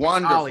looked Ollie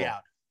wonderful.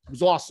 out.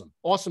 It was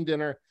awesome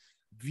dinner.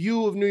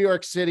 View of New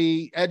York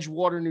City,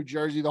 Edgewater, New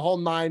Jersey, the whole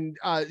nine.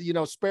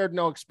 Spared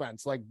no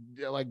expense, like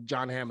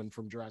John Hammond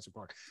from Jurassic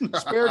Park.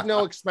 Spared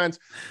no expense.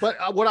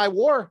 But what I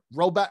wore,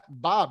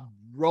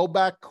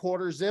 Roback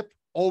quarter zip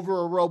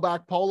over a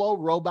Roback polo,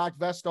 Roback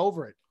vest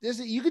over it.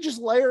 You could just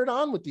layer it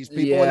on with these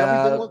people, and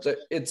everything looks.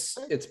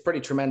 It's pretty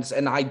tremendous,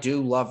 and I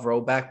do love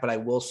Roback, but I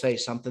will say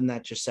something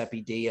that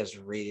Giuseppe D has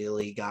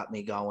really got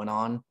me going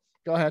on.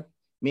 Go ahead.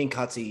 Me and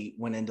Cutsy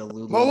went into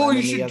Lululemon. Oh,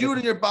 you the should other- do it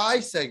in your buy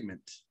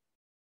segment.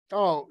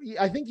 Oh,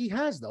 I think he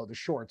has though the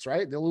shorts,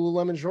 right? The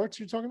Lululemon shorts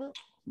you're talking about.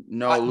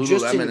 No,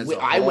 Just Lululemon in- is.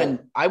 I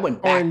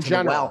went back in to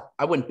general. the well.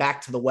 I went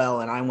back to the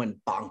well, and I went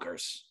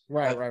bonkers.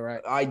 Right.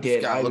 I This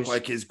did. guy I looked was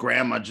like his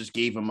grandma just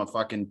gave him a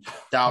fucking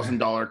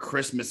 $1,000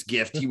 Christmas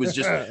gift. He was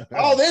just,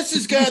 oh, this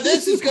is good.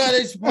 This is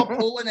good. He's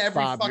pulling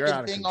every Bob, you're out fucking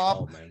of thing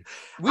control, off. man.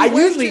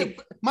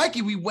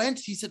 Mikey, we went.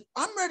 He said,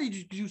 I'm ready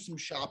to do some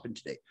shopping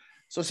today.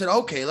 So I said,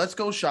 okay, let's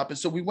go shopping.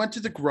 So we went to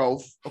the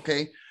Grove.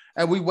 Okay.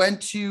 And we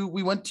went to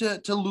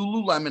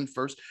Lululemon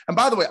first. And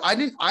by the way,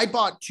 I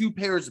bought 2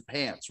 pairs of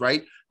pants,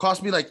 right?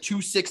 Cost me like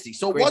 $260.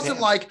 So it Great wasn't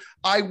pants. like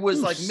I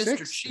was like Mr.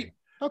 260. Cheap.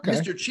 Okay.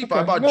 Mr. Cheap.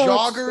 Okay. I bought No,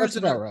 joggers that's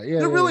and about right. Yeah,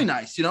 they're yeah, really yeah.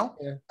 nice, you know?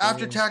 Yeah,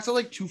 After yeah. tax, they're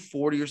like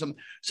 $240 or something.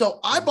 So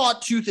I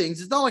bought 2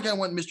 things. It's not like I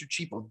went Mr.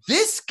 Cheapo.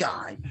 This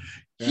guy,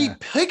 he Yeah.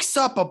 picks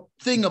up a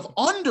thing of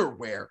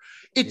underwear.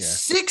 It's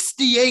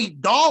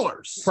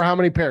 $68. For how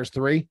many pairs?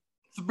 3?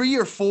 3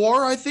 or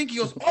 4, I think. He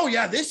goes, oh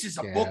yeah, this is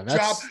a Yeah, book job.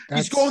 that's-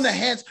 He's going the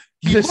hands.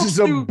 This looks is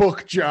a through-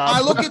 book job.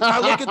 I look at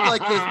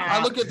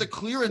the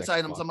clearance Sick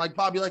items. fuck. I'm like,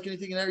 Bob, you like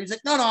anything in there? He's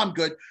like, no, I'm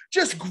good.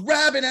 Just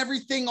grabbing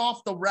everything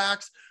off the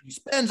racks. He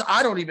spends,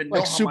 I don't even know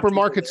like how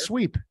supermarket much he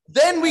sweep.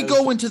 Then we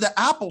go into the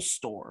Apple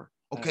store.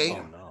 Okay.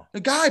 Oh, no. The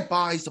guy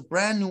buys a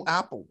brand new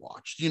Apple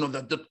Watch,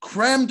 the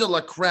creme de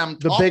la creme,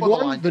 The top big of the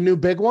one, line. the new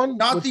big one.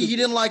 Not With he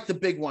didn't like the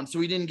big one,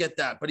 so he didn't get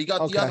that, but he got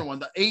Okay. the other one,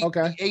 the 8,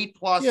 Okay. the 8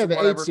 plus, yeah, the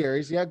whatever. 8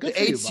 series. Yeah, good. The for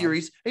 8 you, Bob.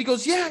 series. And he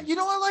goes, yeah,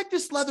 I like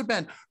this leather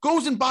band.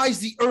 Goes and buys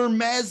the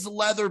Hermes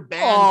leather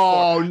band.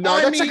 Oh for it. no,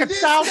 I that's mean, like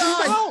this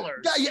 $1,000.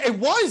 Yeah, it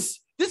was.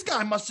 This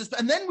guy must have.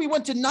 And then we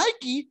went to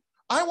Nike.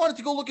 I wanted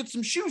to go look at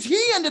some shoes.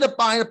 He ended up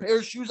buying a pair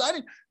of shoes. I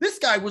didn't. This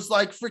guy was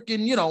like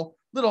freaking,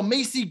 little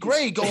Macy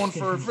Gray going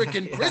for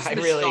freaking Yeah,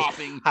 Christmas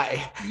shopping.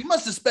 He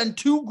must have spent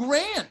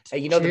 $2,000.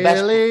 Hey, the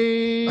best.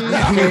 Chili,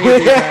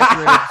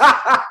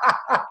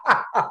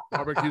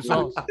 barbecue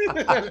sauce.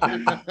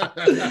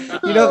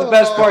 The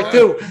best part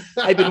too.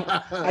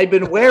 I've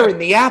been wearing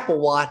the Apple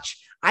Watch.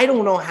 I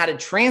don't know how to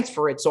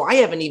transfer it, so I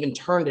haven't even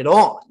turned it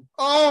on.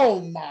 Oh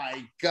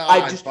my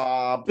God,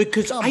 Bob!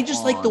 Because Come I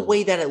just like the on.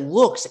 way that it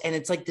looks, and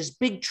it's like this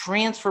big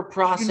transfer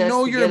process. to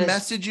Your get it-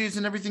 messages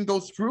and everything go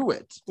through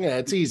it. Yeah,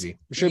 it's easy.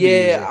 It should be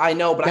Yeah, easy. I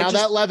know, but Now I just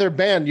that leather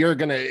band,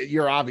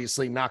 you're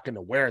obviously not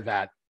gonna wear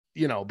that,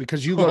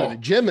 because you go to the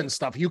gym and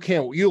stuff. You'll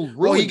ruin.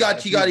 Well, he that got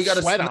if he got you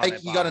a sweat on Nike,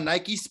 it, he got a Bob.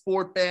 Nike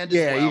sport band.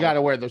 Yeah, as well. you got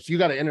to wear those. You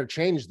got to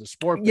interchange the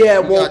sport. yeah,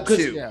 band. well, got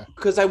two. Yeah.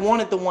 because I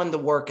wanted the one to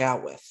work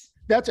out with.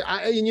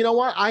 And you know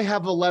what? I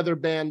have a leather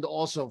band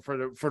also for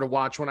the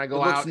watch when I go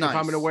It looks out. nice. If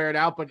I'm going to wear it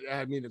out, but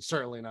I mean, it's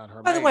certainly not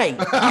her. By the way,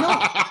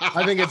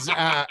 I think it's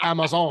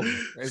Amazon.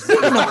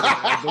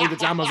 I believe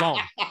it's Amazon.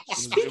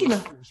 Speaking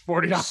of it was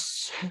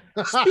 $40.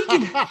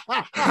 speaking,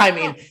 I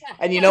mean,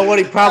 and you know what?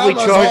 He probably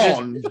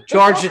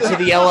charged it to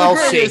the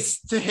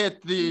LLC to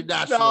hit the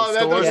national No,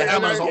 stores.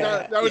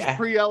 that was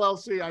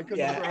pre-LLC. I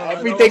couldn't.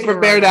 Everything for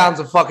Bear Down's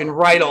a fucking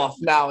write-off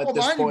now at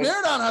this point.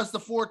 Bear Down has the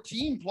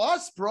 14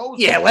 plus, bro.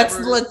 Yeah, let's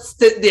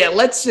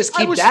just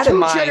keep that in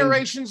mind. 2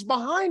 generations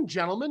behind,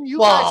 gentlemen. You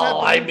guys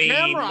have the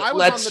camera. I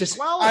was on the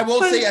 12. I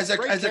will say, as a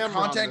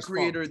content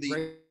creator,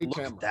 look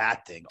at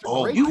that thing.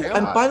 Oh,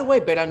 and by the way,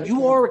 Bear Down,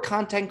 you are a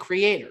content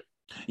creator.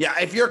 Yeah,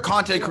 if you're a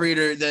content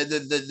creator,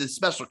 the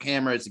special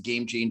camera is a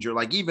game changer.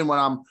 Like even when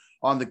I'm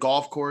on the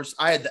golf course,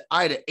 I had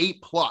an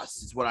 8+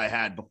 is what I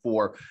had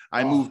before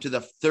I moved to the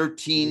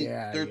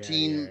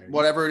 13,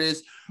 whatever it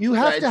is. You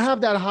have to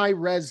have that high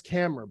res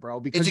camera, bro,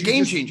 because it's a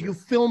game changer. You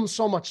film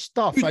so much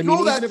stuff. You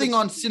throw that thing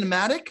on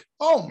cinematic.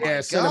 Oh my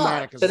god,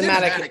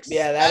 cinematic.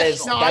 Yeah, that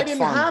is. No, I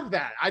didn't have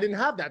that. I didn't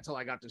have that till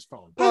I got this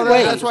phone. Well,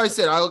 that's why I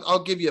said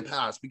I'll give you a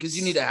pass because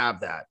you need to have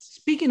that.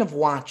 Speaking of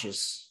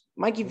watches.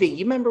 Mikey V,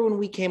 you remember when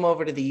we came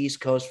over to the East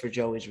Coast for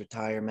Joey's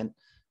retirement?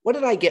 What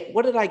did I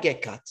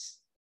get, Cuts?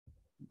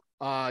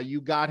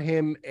 You got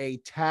him a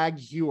Tag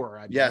Heuer.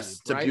 I believe, yes,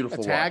 it's right? a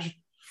beautiful tag. Watch.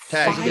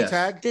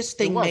 Tag. This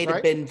thing may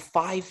have been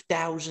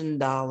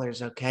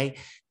 $5,000. Okay.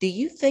 Do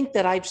you think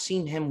that I've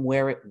seen him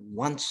wear it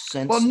once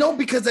since? Well, no,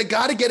 because I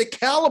got to get it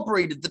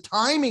calibrated. The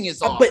timing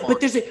is off. But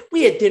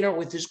we had dinner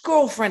with his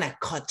girlfriend at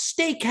Cut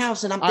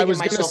Steakhouse, and I'm thinking to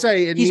myself,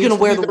 he's going to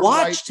wear the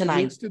watch tonight.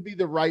 It needs to be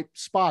the right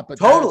spot, but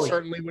totally that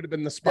certainly would have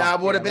been the spot.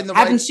 That would have been the right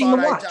spot. I haven't seen the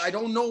watch. I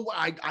don't know.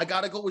 I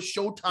got to go with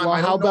Showtime. Well,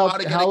 how about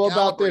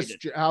this?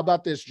 How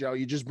about this, Joe?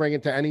 You just bring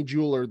it to any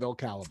jeweler, they'll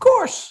calibrate. Of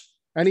course.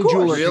 Any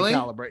jeweler really? can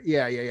calibrate.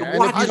 Yeah.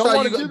 And if you don't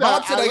want to do that,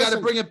 Bob said I got to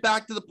bring it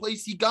back to the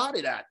place he got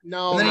it at.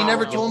 No, and then he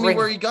never told me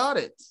where he got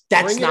it.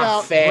 That's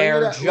not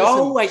fair,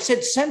 Joe. I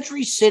said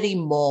Century City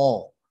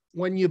Mall.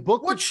 When you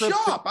book what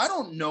shop? I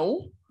don't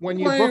know. When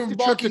you book the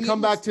trip to come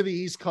back to the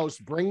East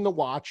Coast, bring the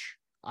watch.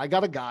 I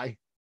got a guy,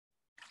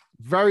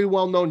 very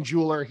well-known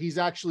jeweler. He's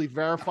actually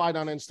verified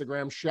on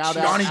Instagram. Shout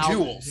out Johnny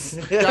Jewels.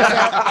 He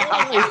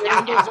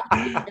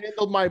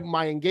handled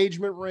my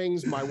engagement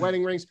rings, my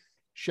wedding rings.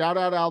 Shout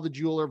out Al the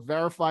jeweler,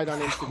 verified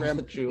on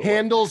Instagram.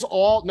 handles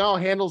all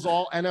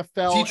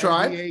NFL,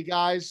 NBA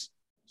guys.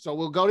 So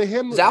we'll go to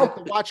him. Get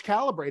the watch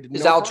calibrated.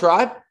 Is Al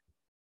Tribe?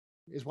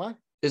 Is what?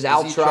 Is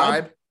Al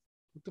Tribe?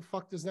 What the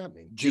fuck does that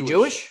mean?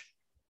 Jewish?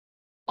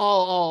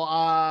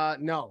 No,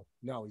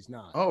 he's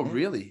not. Oh,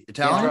 really?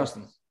 Italian?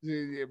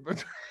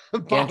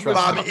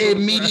 Bob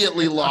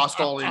immediately lost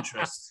all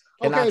interest.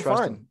 Okay,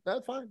 fine.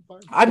 That's fine.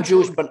 I'm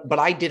Jewish, but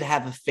I did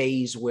have a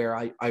phase where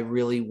I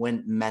really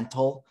went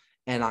mental.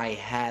 And I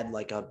had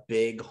like a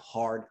big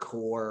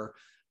hardcore,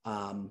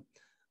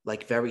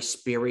 like very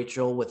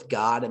spiritual with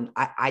God. And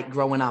I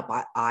growing up,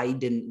 I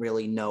didn't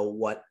really know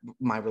what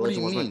my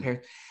religion was. My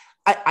parents.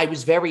 I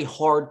was very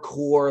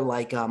hardcore.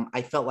 Like,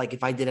 I felt like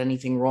if I did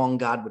anything wrong,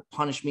 God would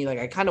punish me. Like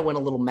I kind of went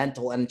a little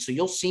mental. And so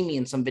you'll see me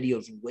in some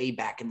videos way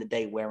back in the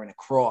day wearing a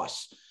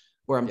cross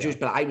where I'm Jewish,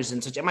 but I was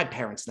in and my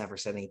parents never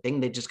said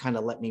anything. They just kind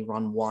of let me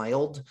run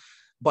wild.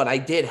 But I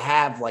did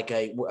have like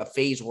a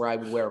phase where I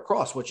would wear a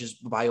cross, which is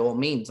by all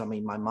means. I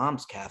mean, my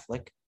mom's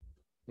Catholic.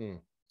 I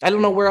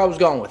don't know where I was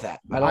going with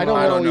that. I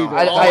don't know.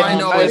 I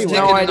know is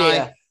no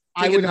idea.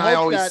 I would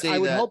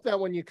hope that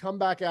when you come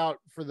back out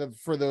for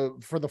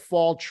the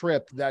fall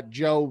trip, that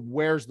Joe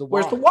wears the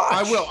watch. Where's the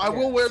watch? I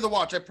will wear the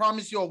watch. I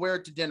promise you, I'll wear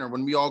it to dinner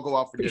when we all go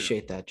out for dinner.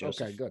 Appreciate that,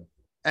 Joseph. Okay, good.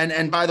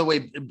 And by the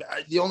way,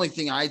 the only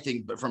thing I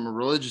think, but from a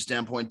religious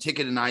standpoint,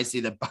 Ticket and I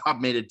say that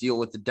Bob made a deal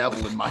with the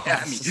devil in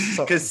Miami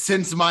because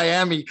since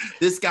Miami,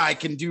 this guy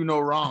can do no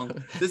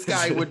wrong. This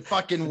guy would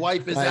fucking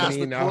wipe his ass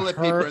with toilet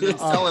paper and then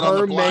sell it on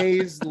the block.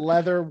 Hermes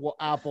leather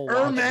Apple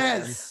Watch.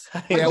 Hermes.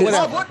 Yeah,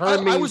 whatever.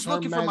 I was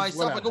looking for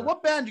myself. Whatever. I go,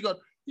 what band you got?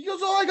 He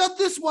goes, oh, I got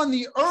this one,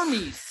 the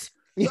Hermes.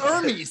 The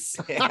Hermes.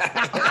 The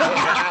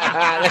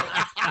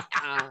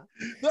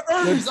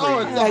Hermes. Oh,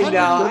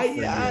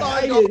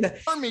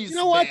 it's Hermes. You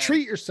know what?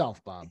 Treat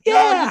yourself, Bob.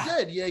 Yeah, you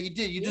did. Yeah, you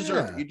did. You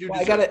deserve it. You do.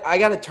 I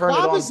gotta turn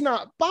Bob it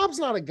on. Bob's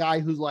not a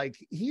guy who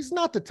he's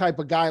not the type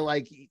of guy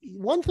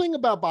one thing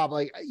about Bob,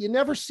 you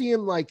never see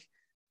him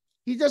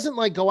he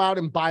doesn't go out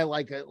and buy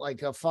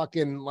a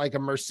fucking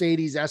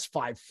Mercedes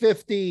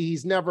S550.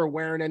 He's never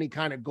wearing any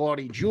kind of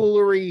gaudy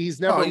jewelry.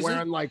 He's never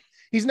wearing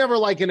he's never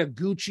in a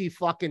Gucci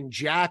fucking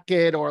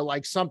jacket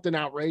or something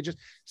outrageous.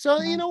 So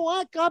you know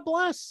what? God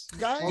bless,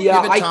 guys.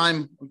 Yeah,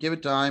 give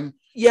it time.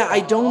 Yeah, I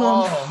don't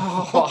know.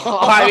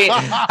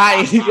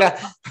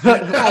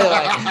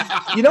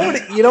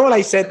 You know what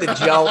I said to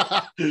Joe?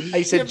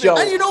 I said, Joe,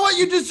 and you know what?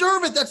 You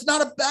deserve it. That's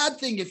not a bad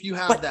thing if you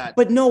have that.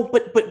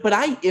 But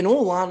I, in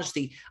all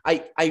honesty,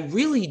 I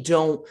really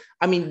don't.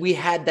 I mean, we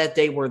had that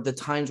day where the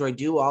times where I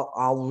do,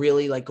 I'll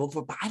really go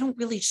for, but I don't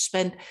really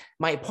spend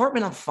my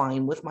apartment. I'm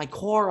fine with my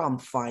car. I'm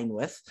fine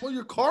with. Well,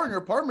 your car and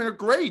your apartment are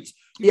great.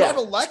 You have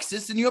a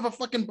Lexus and you have a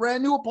fucking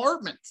brand new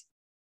apartment.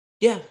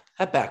 Yeah,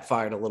 That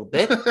backfired a little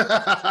bit.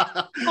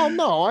 Oh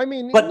no, I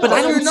mean, But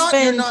I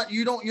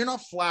don't you're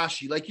not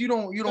flashy. Like you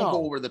don't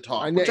go over the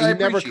top. He Which I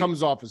never appreciate.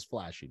 comes off as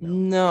flashy.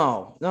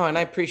 No, No, and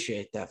I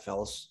appreciate that,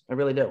 fellas. I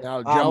really do.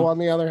 Now, Joe, on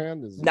the other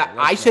hand,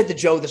 I said to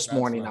Joe this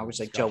morning, I was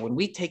like, Joe, when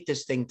we take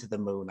this thing to the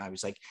moon, I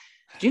was like,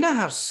 do you know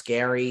how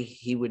scary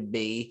he would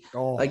be?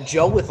 Like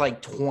Joe with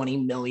like 20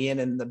 million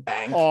in the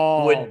bank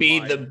would be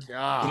the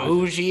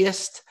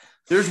bougiest.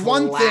 There's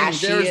one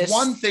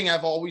thing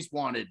I've always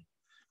wanted.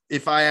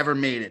 If I ever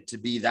made it to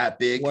be that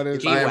big, what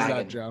is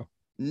that, Joe?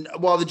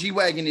 Well, the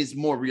G-Wagon is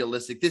more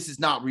realistic. This is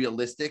not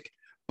realistic,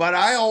 but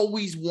I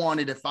always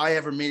wanted, if I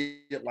ever made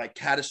it like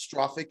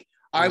catastrophic,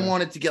 I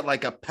wanted to get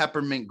like a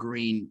peppermint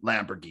green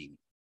Lamborghini.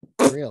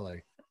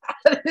 Really?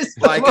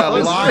 like a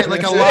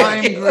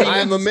lime green.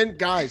 I'm a mint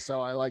guy,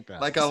 so I like that.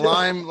 Like a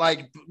lime,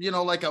 like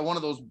one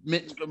of those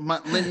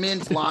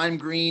mint lime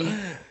green.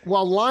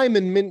 Well, lime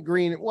and mint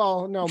green.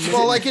 Well, no.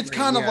 Well, like it's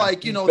kind of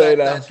like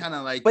that's kind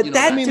of like. But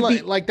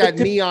that like that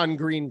neon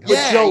green color.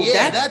 Yeah, Joe,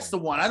 that's the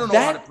one. I don't know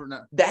how to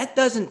pronounce. That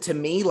doesn't, to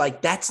me,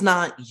 like that's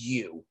not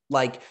you.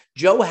 Like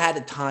Joe had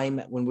a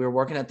time when we were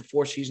working at the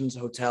Four Seasons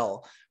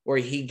Hotel where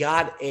he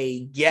got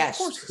a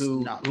guest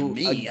who I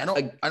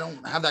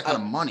don't have that kind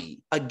of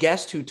money. A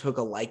guest who took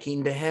a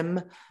liking to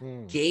him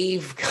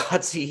gave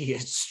Gutsy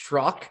his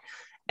truck,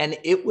 and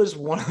it was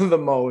one of the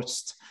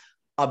most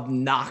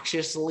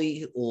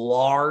obnoxiously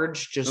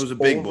large, just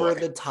over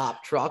the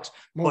top trucks.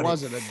 What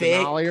was it? A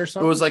Denali or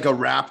something? It was like a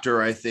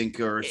Raptor, I think,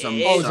 or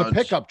something. Oh, it was a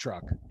pickup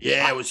truck.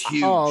 Yeah, it was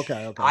huge. Oh,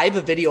 okay. I have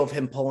a video of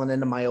him pulling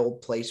into my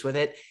old place with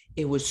it.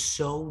 It was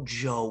so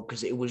Joe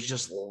because it was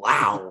just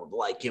loud.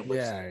 Like it was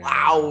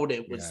loud.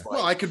 It was like,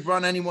 well, I could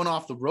run anyone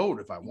off the road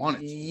if I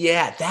wanted.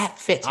 Yeah, that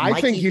fits. I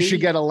think you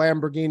should get a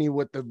Lamborghini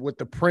with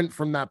the print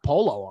from that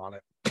Polo on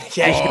it.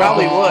 Yeah, you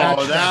probably would.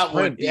 Oh, that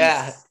would be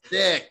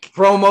sick.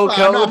 Promo code.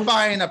 I'm not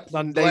buying a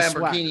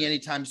Lamborghini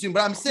anytime soon,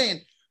 but I'm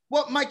saying,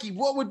 Mikey,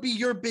 what would be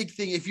your big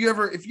thing if you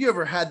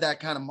ever had that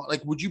kind of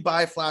like? Would you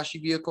buy a flashy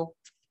vehicle?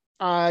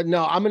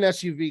 No, I'm an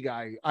SUV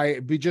guy.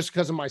 Just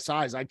because of my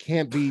size, I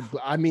can't be.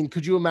 I mean,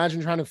 could you imagine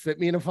trying to fit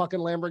me in a fucking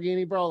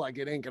Lamborghini, bro? Like,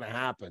 it ain't gonna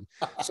happen.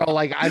 So,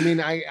 like, I mean,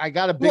 I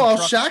got a big. Well,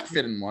 truck. Shaq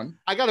fit in one.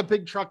 I got a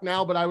big truck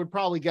now, but I would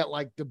probably get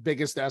like the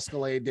biggest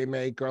Escalade they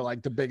make, or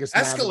like the biggest.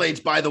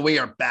 Escalades, by the way,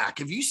 are back.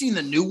 Have you seen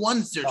the new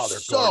ones? They're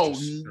so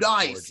gorgeous.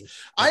 Nice.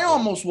 I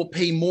almost will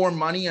pay more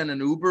money on an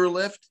Uber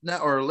Lyft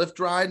now or a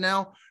Lyft ride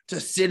now to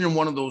sit in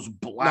one of those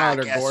black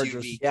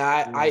SUVs.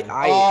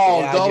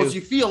 Yeah, those you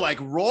feel like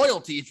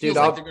royalty. It feels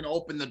like they're going to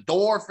open the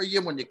door for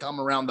you when you come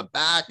around the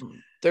back.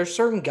 There's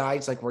certain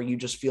guys like where you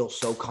just feel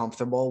so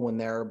comfortable when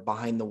they're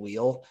behind the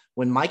wheel.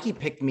 When Mikey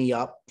picked me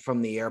up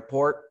from the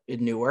airport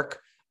in Newark,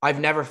 I've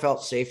never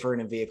felt safer in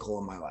a vehicle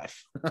in my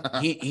life.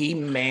 He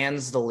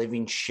mans the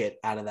living shit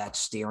out of that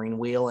steering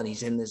wheel, and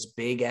he's in this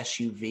big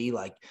SUV.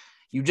 Like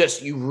you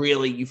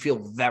feel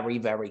very,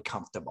 very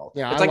comfortable.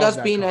 Yeah, it's like us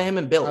being him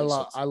and Billy.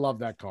 I love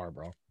that car,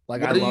 bro.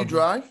 Like, what do you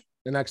drive?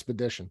 An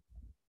Expedition.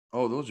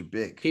 Oh, those are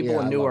big.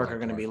 People in Newark are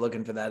going to be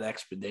looking for that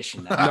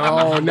Expedition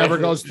now. No, it never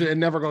goes to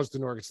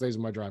Newark. It stays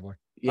in my driveway.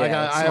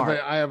 Yeah,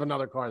 I have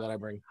another car that I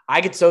bring. I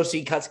could so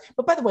see cuts.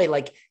 But by the way,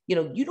 like, you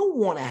don't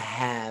want to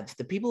have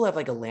the people who have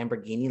like a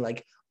Lamborghini,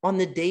 like on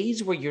the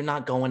days where you're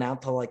not going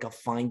out to like a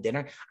fine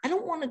dinner. I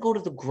don't want to go to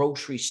the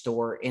grocery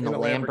store in a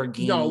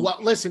Lamborghini. No, well,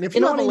 listen, if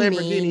you have a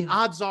Lamborghini,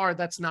 odds are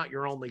that's not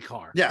your only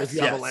car. Yeah, if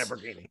you have a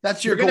Lamborghini,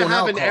 that's you're going to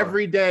have an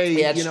everyday.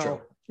 Yeah, that's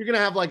true. You're gonna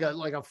have like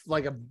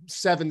a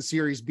 7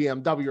 Series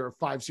BMW or a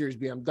 5 Series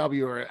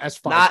BMW or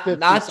S5.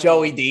 Not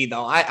Joey D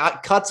though.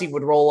 Cutsy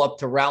would roll up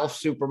to Ralph's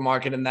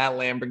supermarket in that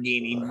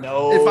Lamborghini.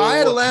 No, if I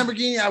had a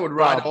Lamborghini, I would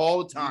ride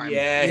all the time.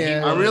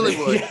 Yeah, I really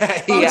would.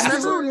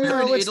 Remember we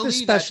were in Italy,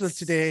 special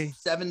today.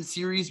 7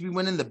 Series we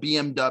went in the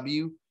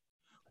BMW.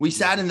 We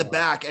sat in the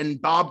back,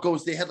 and Bob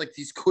goes. They had like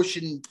these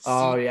cushion seats.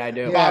 Oh yeah, I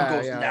do. Bob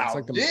goes, now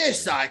like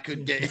this I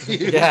could get.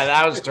 Yeah,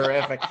 that was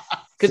terrific.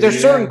 Because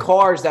there's certain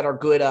cars that are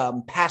good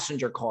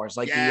passenger cars,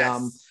 like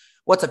the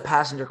what's a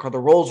passenger car? The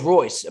Rolls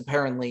Royce,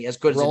 apparently, as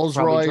good as Rolls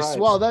Royce.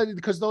 Well,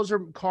 because those are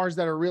cars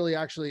that are really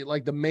actually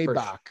like the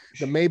Maybach.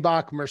 The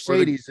Maybach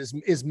Mercedes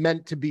is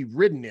meant to be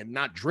ridden in,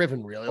 not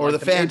driven, really. Or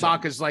like the Phantom.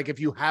 Maybach is like if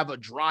you have a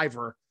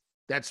driver.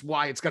 That's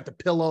why it's got the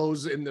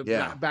pillows in the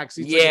back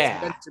seats. Yeah, like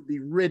it's meant to be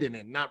ridden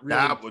in, not really.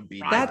 That would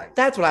be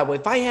that's what I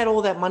would. If I had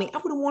all that money, I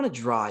wouldn't want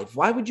to drive.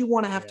 Why would you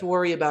want to have to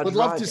worry about? Would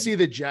love to see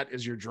the Jet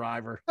as your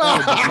driver.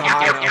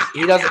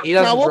 He doesn't.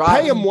 Now, we'll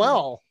drive. Pay him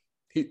well.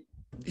 He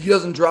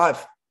doesn't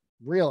drive.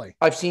 Really?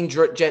 I've seen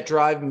Jet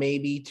drive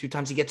maybe 2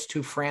 times. He gets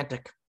too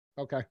frantic.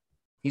 Okay.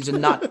 He's a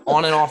nut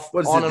on and off.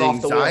 What is on it? And off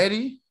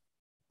Anxiety?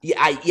 The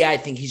wheel. Yeah, I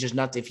think he's just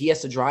nuts. If he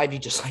has to drive, he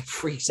just like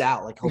freaks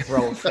out. Like he'll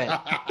throw a fit.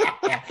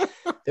 Yeah.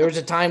 There was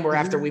a time where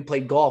after we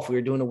played golf, we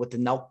were doing it with the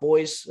Nelk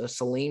Boys,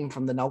 Salim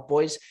from the Nelk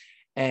Boys,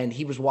 and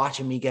he was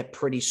watching me get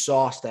pretty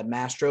sauced at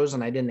Mastro's,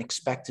 and I didn't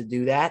expect to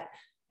do that.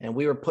 And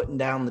we were putting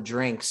down the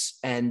drinks,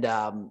 and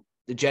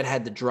the Jet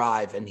had to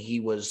drive, and he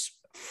was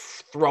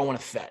throwing a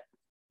fit.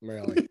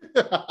 Really?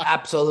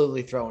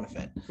 Absolutely throwing a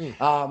fit.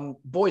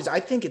 Boys, I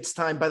think it's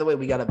time. By the way,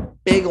 we got a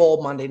big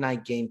old Monday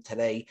night game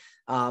today.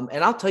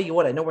 And I'll tell you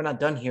what, I know we're not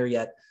done here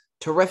yet.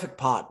 Terrific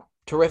pod,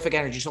 terrific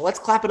energy. So let's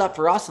clap it up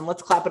for us and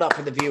let's clap it up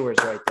for the viewers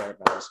right there,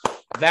 guys.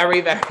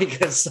 Very, very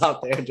good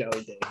stuff there,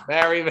 Joey D.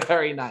 Very,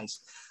 very nice.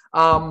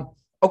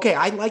 Okay,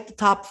 I like the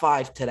top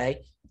 5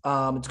 today.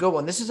 It's a good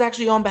one. This is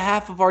actually on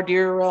behalf of our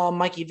dear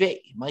Mikey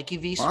V. Mikey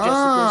V suggested this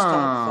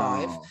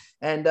top 5.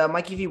 And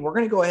Mikey V, we're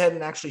going to go ahead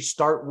and actually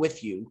start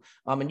with you.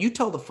 And you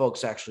tell the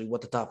folks actually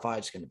what the top 5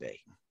 is going to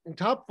be.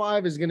 Top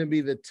 5 is going to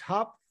be the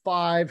top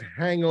 5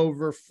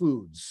 hangover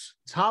foods.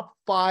 Top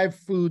 5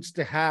 foods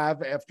to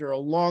have after a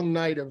long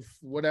night of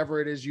whatever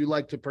it is you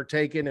like to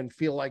partake in and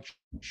feel like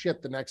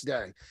shit the next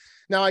day.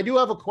 Now, I do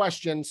have a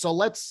question. So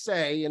let's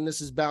say, and this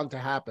is bound to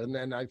happen,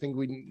 and I think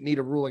we need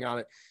a ruling on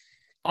it.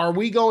 Are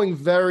we going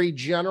very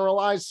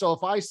generalized? So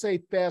if I say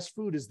fast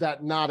food, is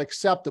that not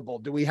acceptable?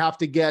 Do we have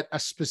to get a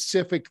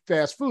specific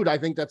fast food? I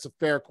think that's a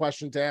fair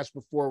question to ask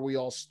before we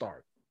all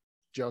start.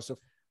 Joseph?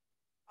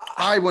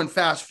 I went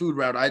fast food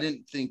route. I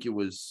didn't think it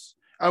was,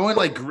 I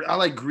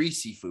like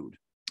greasy food.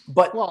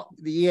 But well,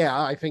 yeah,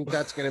 I think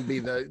that's going to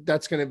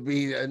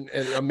be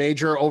a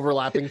major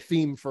overlapping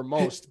theme for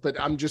most. But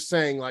I'm just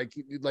saying, like,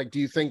 do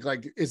you think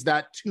is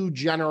that too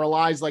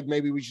generalized? Like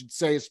maybe we should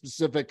say a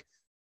specific.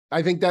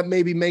 I think that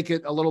maybe make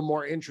it a little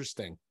more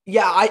interesting.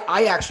 Yeah,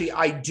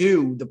 I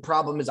do. The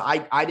problem is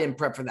I didn't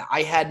prep for that.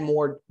 I had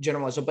more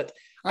generalized, but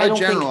I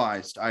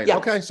generalized.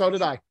 Okay, so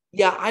did I.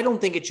 Yeah, I don't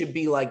think it should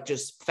be like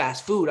just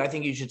fast food. I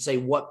think you should say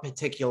what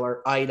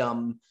particular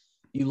item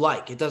you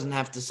like. It doesn't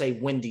have to say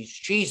Wendy's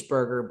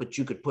cheeseburger, but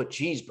you could put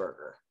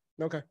cheeseburger.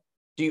 Okay.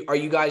 Are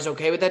you guys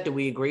okay with that? Do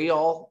we agree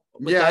all?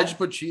 Yeah, that? I just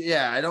put cheese.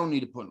 Yeah, I don't need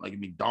to put like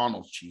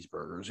McDonald's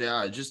cheeseburgers. Yeah,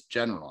 I just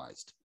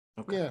generalized.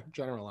 Okay. Yeah,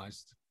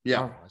 generalized.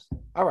 Yeah.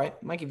 All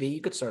right, Mikey V, you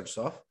could start us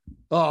off.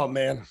 Oh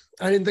man,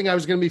 I didn't think I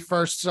was going to be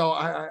first, so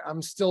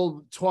I'm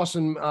still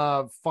tossing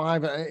 5.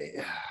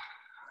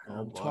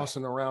 I'm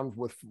tossing around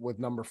with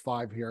number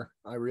 5 here.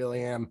 I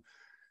really am,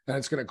 and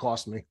it's going to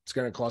cost me. It's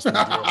going to cost me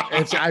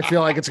dearly. I feel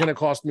like it's going to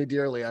cost me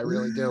dearly. I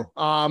really do.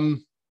 Oh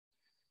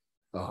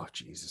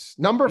Jesus,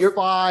 number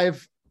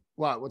 5.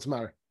 What's the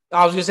matter?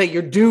 I was gonna say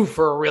you're due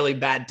for a really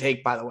bad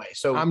take, by the way.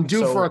 So I'm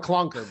due for a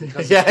clunker.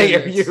 Because yeah,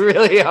 you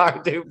really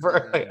are due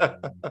for. I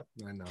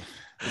know.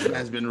 This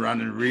has been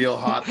running real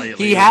hot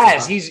lately. He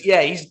has.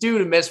 He's due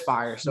to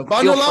misfire. So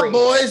bundle up,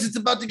 boys. It's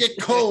about to get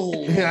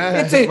cold.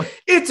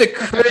 It's a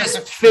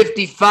crisp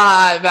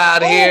 55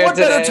 out here. What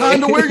better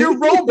time to wear your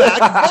rollback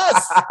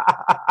vest?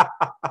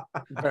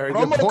 Very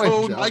good point,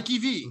 code Mikey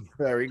V.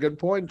 Very good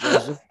point,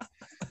 Joseph.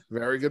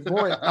 Very good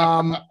point.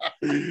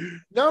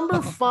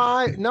 Number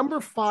five,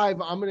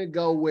 I'm going to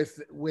go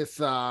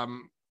with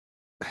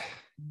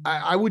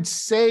I would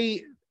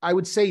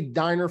say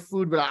diner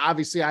food, but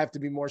obviously I have to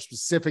be more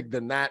specific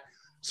than that.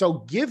 So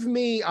give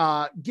me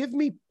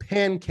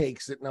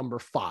pancakes at number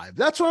 5.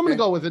 That's what I'm going to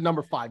go with at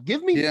number 5.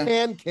 Give me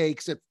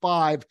pancakes at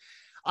 5.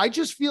 I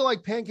just feel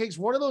like pancakes,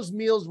 one of those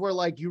meals where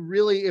like you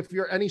really, if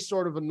you're any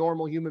sort of a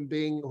normal human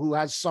being who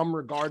has some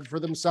regard for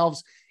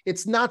themselves,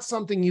 it's not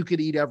something you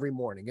could eat every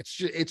morning.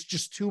 It's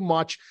just too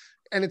much.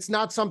 And it's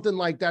not something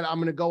like that I'm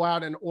going to go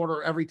out and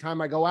order every time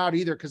I go out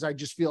either, because I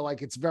just feel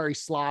like it's very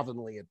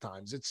slovenly at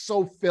times. It's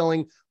so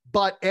filling.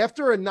 But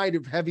after a night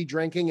of heavy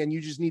drinking and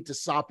you just need to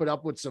sop it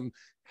up with some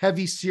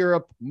heavy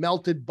syrup,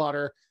 melted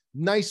butter,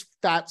 nice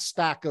fat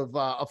stack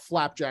of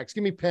flapjacks.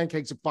 Give me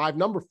pancakes at 5.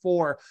 Number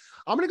 4,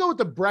 I'm going to go with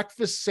the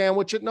breakfast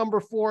sandwich at number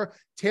 4.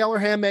 Taylor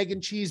ham, egg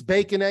and cheese,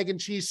 bacon, egg and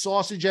cheese,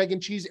 sausage, egg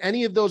and cheese,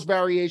 any of those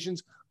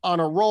variations on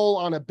a roll,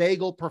 on a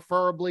bagel,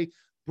 preferably.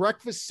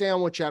 Breakfast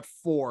sandwich at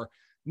 4.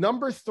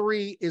 Number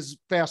 3 is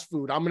fast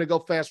food. I'm going to go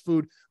fast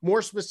food.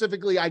 More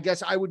specifically, I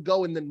guess I would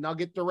go in the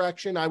nugget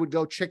direction. I would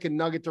go chicken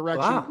nugget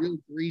direction. Wow. Really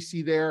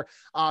greasy there.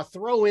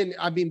 Throw in,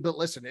 but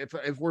listen,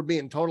 if we're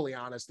being totally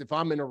honest, if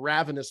I'm in a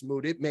ravenous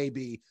mood, it may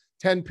be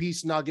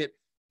 10-piece nugget,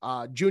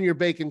 junior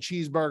bacon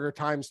cheeseburger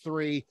times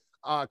 3,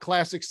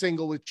 classic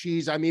single with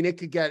cheese.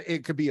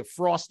 It could be a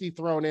Frosty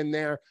thrown in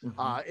there.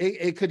 Mm-hmm.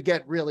 It could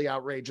get really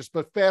outrageous,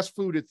 but fast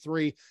food at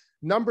 3.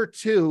 Number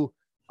 2,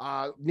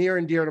 near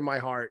and dear to my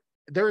heart.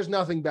 There is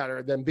nothing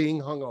better than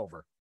being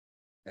hungover,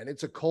 and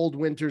it's a cold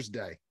winter's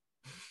day,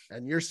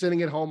 and you're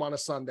sitting at home on a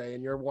Sunday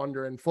and you're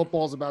wondering,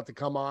 football's about to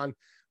come on.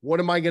 What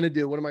am I going to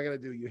do? What am I going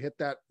to do? You hit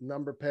that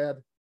number pad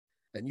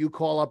and you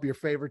call up your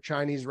favorite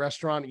Chinese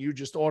restaurant. And you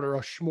just order a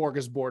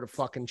smorgasbord of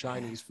fucking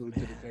Chinese food to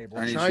the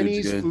table.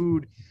 Chinese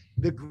food,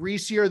 the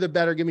greasier, the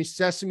better. Give me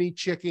sesame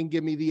chicken.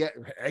 Give me the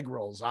egg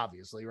rolls,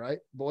 obviously, right,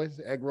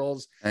 boys? Egg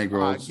rolls.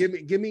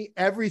 Give me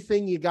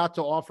everything you got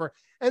to offer.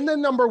 And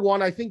then number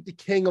 1, I think the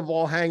king of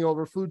all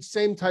hangover food,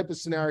 same type of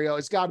scenario.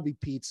 It's got to be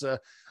pizza.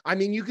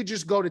 You could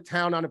just go to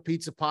town on a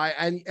pizza pie,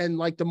 and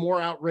like the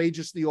more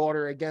outrageous the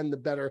order, again, the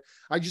better.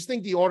 I just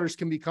think the orders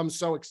can become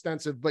so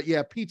extensive. But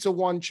yeah, pizza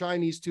 1,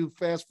 Chinese 2,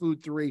 fast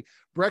food 3,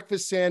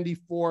 breakfast sandy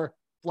 4,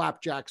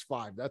 flapjacks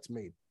 5. That's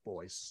me,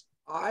 boys.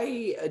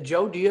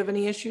 Joe, do you have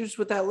any issues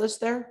with that list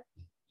there?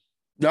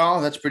 No,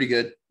 that's pretty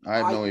good. I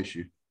have no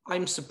issue.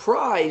 I'm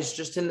surprised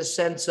just in the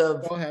sense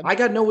of Go ahead. I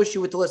got no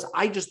issue with the list.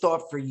 I just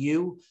thought for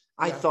you,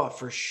 I Yeah. thought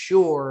for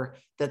sure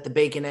that the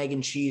bacon, egg,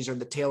 and cheese or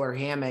the Taylor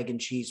ham, egg,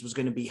 and cheese was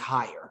going to be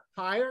higher.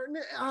 Higher?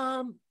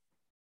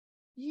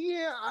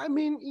 Yeah, I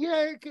mean,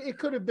 yeah, it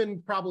could have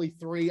been probably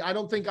 3. I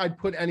don't think I'd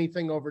put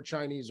anything over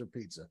Chinese or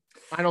pizza.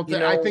 I don't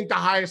think. I think the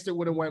highest it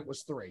would have went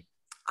was 3.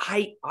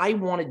 I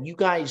wanted you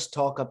guys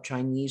talk up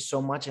Chinese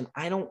so much, and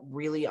I'm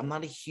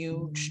not a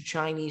huge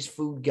Chinese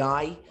food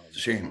guy.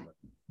 Shame.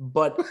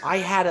 But I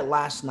had it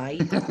last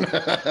night.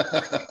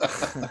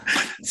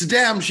 It's a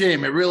damn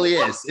shame. It really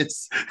is.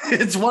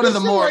 It's one of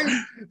the more.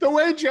 The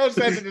way Joe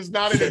says it is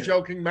not in a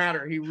joking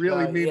manner. He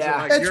really means it.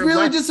 Like, it's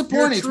really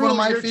disappointing. It's one of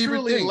my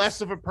favorite things.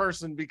 Less of a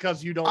person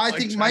because you don't. I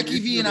think Mikey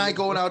V and I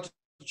going out to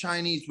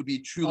Chinese would be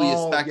truly a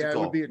spectacle. Yeah, it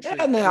would be a treat.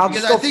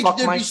 Because I think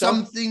there'd be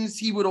some things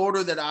he would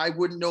order that I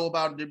wouldn't know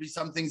about. There'd be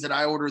some things that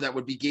I order that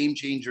would be game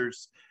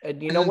changers.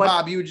 And you know what,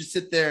 Bob, you would just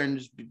sit there and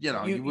just,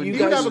 you would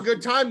have a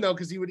good time though,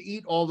 because he would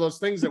eat all those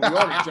things that we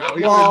ordered. So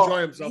he would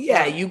enjoy himself.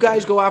 Yeah, you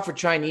guys go out for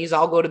Chinese.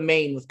 I'll go to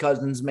Maine with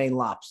Cousins Maine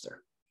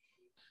Lobster.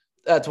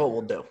 That's what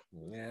we'll do.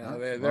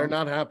 Yeah, they're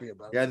not happy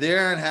about it. Yeah, they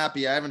aren't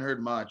happy. I haven't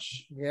heard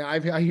much. Yeah, I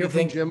hear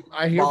from Jim.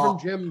 I hear from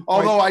Jim.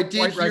 Although I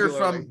did hear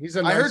from,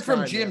 I heard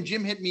from Jim. Yeah.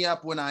 Jim hit me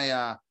up when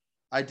I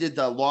did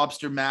the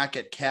lobster mac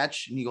at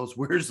Catch, and he goes,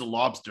 "Where's the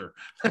lobster?"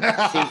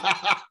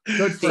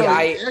 Good for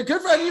him.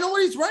 You know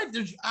what? He's right.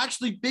 There's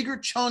actually bigger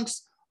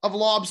chunks of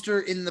lobster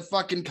in the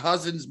fucking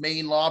Cousins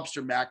Maine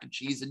lobster mac and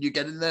cheese than you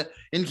get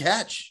in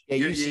Catch. Yeah,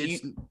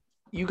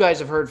 you guys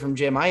have heard from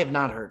Jim. I have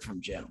not heard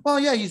from Jim. Well,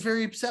 yeah, he's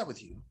very upset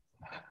with you.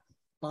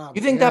 Bob,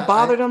 you think that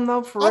bothered him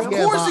though? For of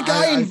real? course, the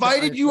guy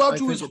invited you out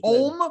to his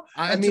home.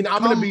 I mean,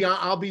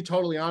 I'll be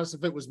totally honest.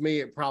 If it was me,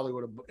 it probably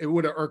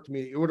would have irked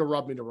me. It would have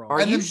rubbed me the wrong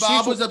way. And then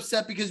Bob was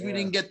upset because we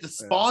didn't get the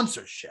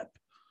sponsorship.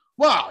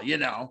 Well,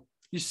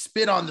 you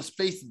spit on the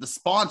face of the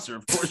sponsor.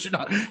 Of course, you're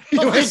not.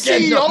 The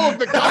CEO of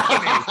the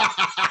company.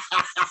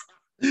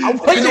 People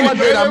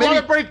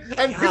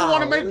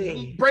want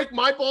to break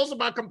my balls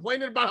about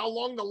complaining about how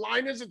long the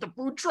line is at the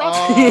food truck.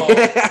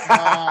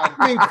 I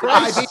mean,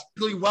 Christ. I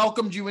basically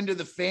welcomed you into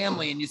the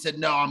family, and you said,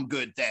 "No, I'm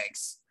good,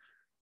 thanks."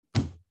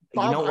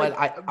 You know what?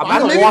 I'm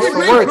at a loss for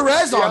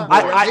words.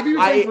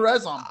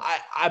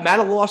 I'm at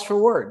a loss for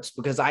words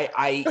because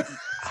I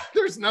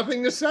there's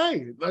nothing to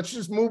say. Let's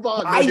just move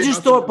on. I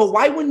just thought, but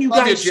why wouldn't you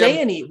guys say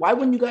anything? Why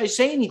wouldn't you guys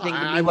say anything?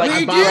 I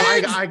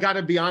got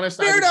to be honest.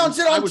 Bear Down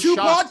said on 2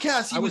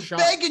 podcasts he was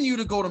begging you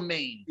to go to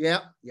Maine.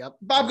 Yep.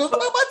 Bob goes, well,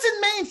 what's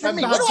in Maine for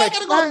me? What do I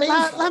got to go to Maine?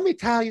 Let me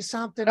tell you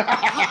something.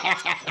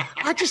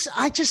 I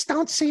just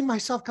don't see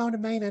myself going to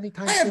Maine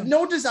anytime soon. I have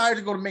no desire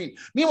to go to Maine.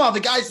 Meanwhile, the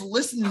guys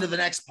listening to the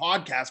next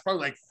podcast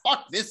probably like,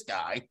 fuck this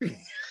guy.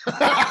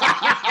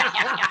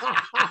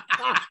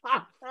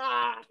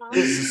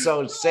 This is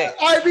so sick.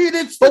 I mean,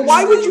 but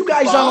why would you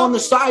guys on the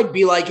side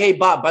be like, "Hey,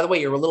 Bob, by the way,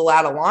 you're a little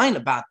out of line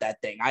about that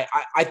thing"?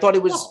 I thought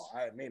it was.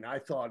 I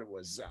thought it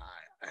was.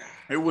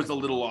 It was a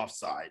little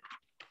offside.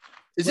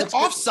 Is it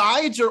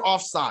offsides or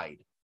offside?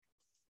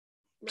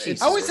 I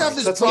always have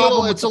this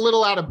problem. It's a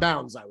little out of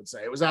bounds. I would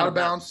say it was out of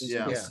bounds.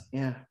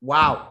 Yeah.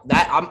 Wow.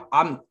 That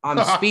I'm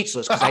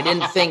speechless because I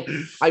didn't think.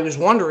 I was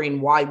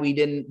wondering why we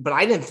didn't, but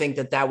I didn't think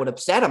that would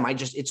upset him.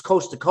 It's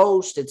coast to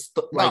coast.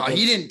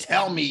 He didn't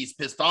tell me he's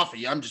pissed off at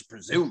you. I'm just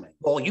presuming.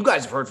 Well, you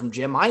guys have heard from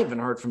Jim. I haven't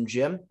heard from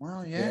Jim.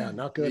 Well, yeah,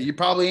 not good. You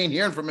probably ain't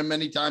hearing from him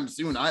anytime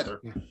soon either.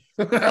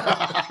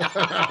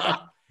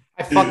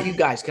 Fuck you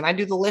guys. Can I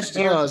do the list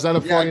here? Is that a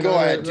 49er? Go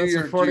ahead. That's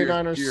a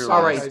 49ers.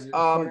 All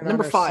right.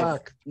 Number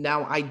 5.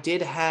 Now, I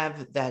did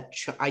have that.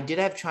 I did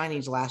have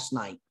Chinese last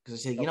night because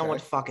I said, you know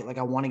what? Fuck it. Like,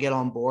 I want to get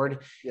on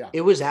board. Yeah.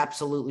 It was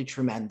absolutely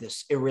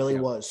tremendous. It really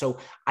was. So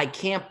I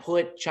can't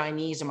put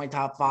Chinese in my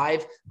top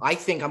 5. I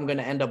think I'm going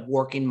to end up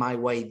working my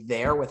way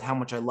there with how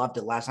much I loved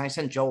it last night. I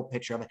sent Joe a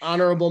picture of it.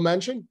 Honorable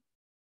mention?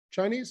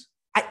 Chinese?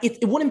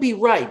 It wouldn't be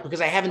right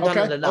because I haven't done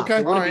it enough.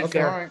 It wouldn't be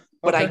fair.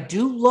 But I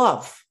do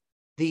love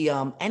the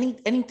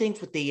anything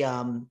with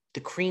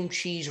the cream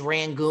cheese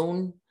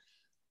rangoon.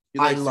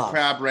 I love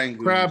crab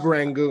rangoon. Crab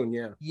rangoon,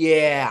 yeah.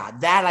 Yeah,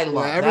 that I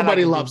love. Yeah,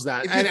 everybody loves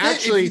that. And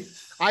actually,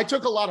 I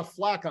took a lot of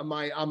flack on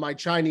my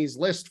Chinese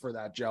list for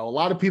that, Joe. A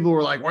lot of people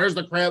were like, "Where's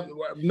the crab?"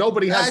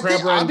 Nobody has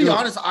crab rangoon. I'll be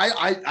honest.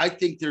 I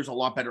think there's a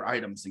lot better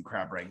items than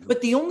crab rangoon.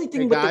 But the only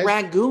thing with the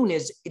rangoon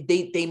is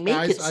they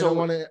make it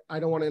so. I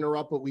don't want to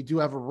interrupt, but we do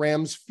have a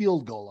Rams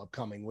field goal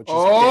upcoming, which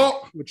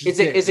is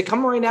is it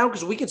coming right now?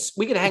 Because we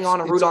could hang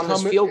on and root on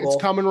this field goal.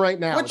 It's coming right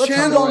now. What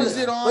channel is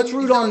it on? Let's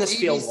root on this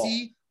field goal.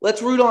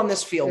 Let's root on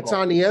this field goal. It's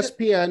on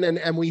ESPN,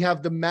 and we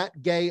have the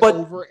Matt Gay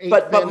over 8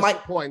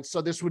 points.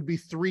 So this would be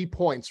 3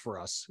 points for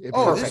us.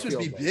 This would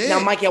be big. Now,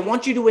 Mikey, I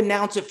want you to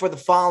announce it for the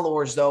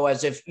followers, though,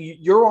 as if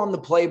you're on the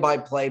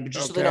play-by-play. But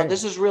just so they know,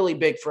 this is really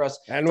big for us.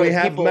 And we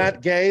have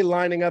Matt Gay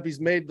lining up. He's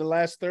made the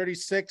last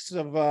 36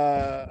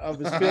 of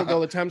his field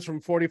goal attempts from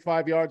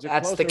 45 yards.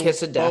 That's the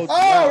kiss of death.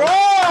 All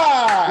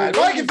right,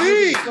 Mikey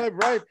V.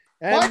 Right.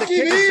 And the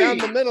kick is down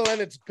the middle,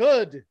 and it's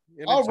good.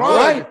 And All it's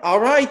right. good.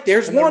 All right.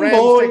 There's And the one, Rams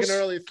boys. take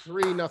an early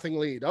 3-0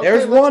 lead. Okay,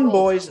 There's let's one, roll.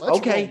 boys. Let's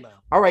Okay. roll now.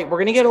 All right. We're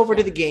going to get over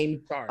to the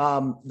game. Sorry.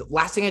 The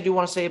last thing I do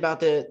want to say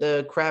about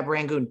the crab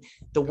rangoon,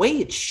 the way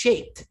it's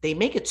shaped, they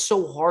make it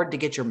so hard to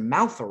get your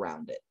mouth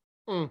around it.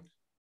 Mm.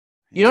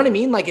 You know what I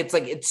mean?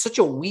 It's such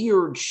a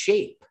weird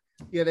shape.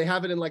 Yeah, they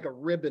have it in like a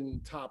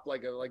ribbon top,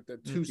 like the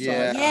two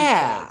Yeah. sides.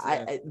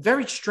 Yeah,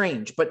 very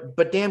strange,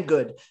 but damn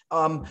good.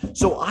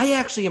 So I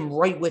actually am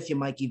right with you,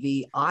 Mikey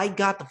V. I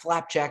got the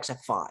flapjacks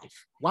at 5.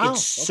 Wow. It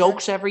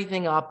soaks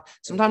everything up.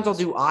 Sometimes I'll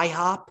do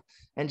IHOP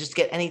and just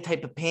get any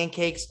type of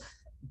pancakes.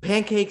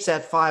 Pancakes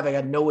at 5, I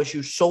got no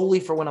issue solely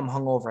for when I'm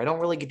hungover. I don't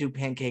really do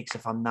pancakes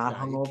if I'm not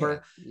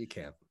hungover. You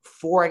can't.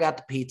 4, I got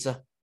the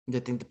pizza. I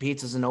think the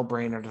pizza's a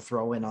no-brainer to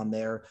throw in on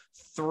there.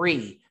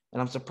 3,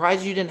 and I'm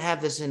surprised you didn't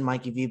have this in,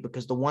 Mikey V,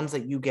 because the ones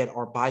that you get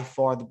are by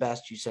far the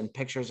best. You send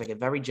pictures. I get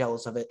very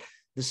jealous of it.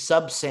 The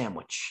sub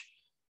sandwich.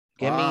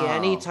 Give me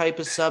any type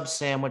of sub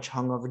sandwich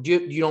hungover.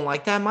 You don't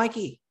like that,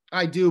 Mikey?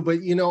 I do, but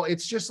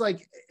it's just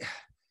like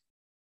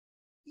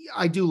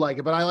I do like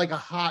it, but I like a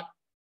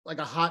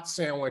hot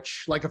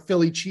sandwich, like a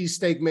Philly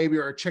cheesesteak maybe,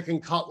 or a chicken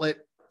cutlet,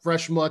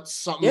 fresh mutts,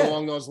 something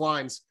along those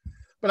lines.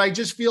 But I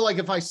just feel like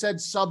if I said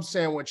sub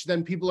sandwich,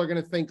 then people are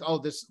going to think, oh,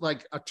 this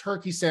like a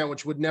turkey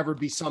sandwich would never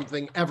be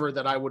something ever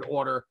that I would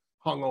order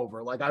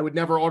hungover. Like I would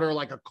never order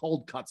like a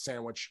cold cut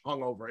sandwich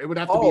hungover. It would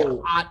have to be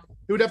a hot.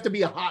 It would have to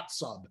be a hot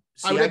sub.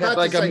 See, I got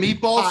like a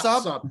meatball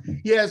sub.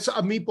 Yeah, it's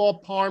a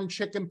meatball parm,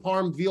 chicken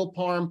parm, veal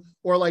parm,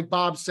 or like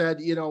Bob said,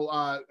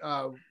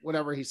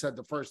 whatever he said,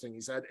 the first thing he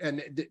said,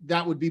 and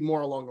that would be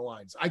more along the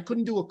lines. I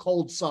couldn't do a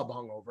cold sub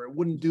hungover. It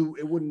wouldn't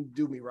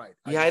do me right.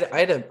 Yeah,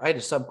 I had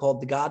a sub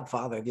called The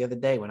Godfather the other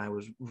day when I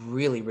was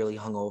really, really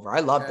hungover. I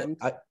loved it.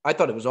 I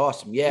thought it was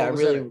awesome. Yeah, I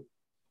really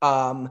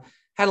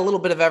had a little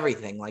bit of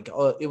everything. Like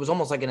it was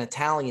almost like an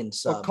Italian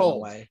sub in a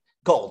way.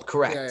 Cold,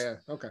 correct. Yeah.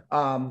 Okay.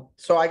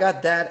 So I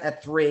got that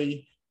at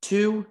 3.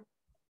 2,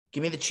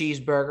 give me the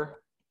cheeseburger.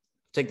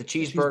 Take the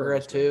cheeseburger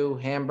at 2,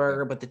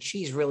 hamburger, but the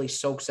cheese really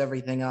soaks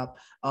everything up.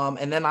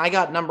 And then I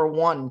got number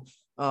 1.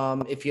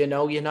 If you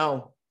know, you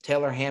know,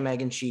 Taylor ham,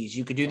 egg, and cheese.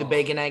 You could do the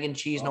bacon, egg, and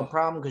cheese, no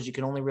problem, because you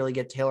can only really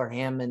get Taylor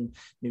ham in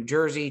New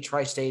Jersey,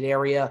 tri-state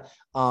area.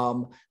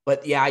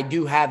 But yeah, I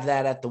do have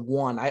that at the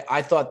 1.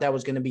 I thought that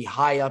was going to be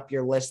high up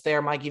your list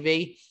there, Mikey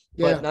V.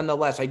 But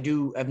nonetheless, I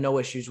do have no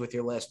issues with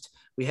your list.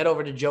 We head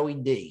over to Joey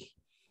D.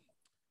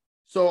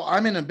 So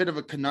I'm in a bit of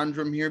a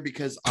conundrum here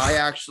because I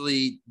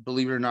actually,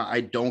 believe it or not,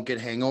 I don't get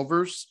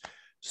hangovers.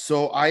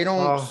 So I don't.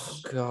 Oh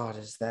God,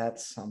 is that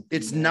something?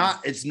 It's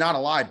not a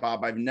lie,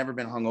 Bob. I've never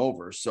been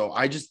hungover. So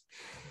I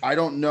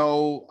don't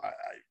know.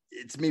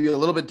 It's maybe a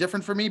little bit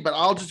different for me, but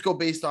I'll just go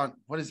based on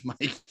what is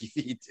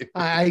Mikey do.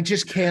 I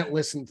just can't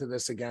listen to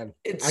this again.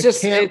 I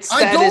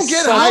don't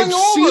get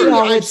hungover.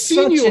 I've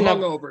seen you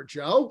hungover,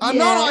 Joe.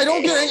 I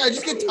don't get. I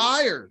just get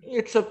tired.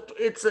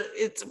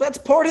 That's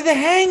part of the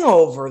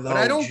hangover, though. But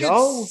I don't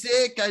Joe. get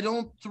sick. I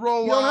don't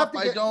throw up.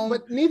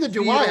 But neither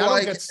do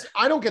I.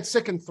 I don't get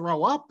sick and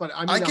throw up. But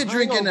I could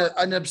drink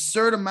an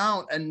absurd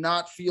amount and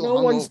not feel.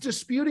 No one's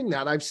disputing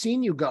that. I've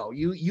seen you go.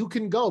 You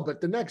can go,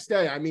 but the next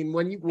day, after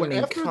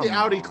the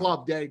Audi Club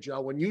day,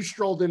 Joe, when you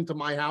strolled into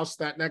my house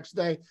that next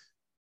day,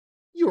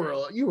 you were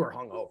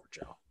hungover,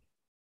 Joe.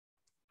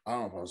 I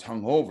don't know if I was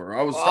hungover.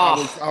 I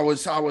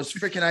was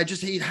freaking. I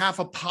just ate half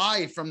a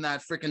pie from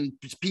that freaking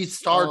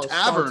Star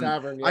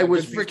Tavern. Yeah, I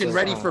was freaking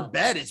ready for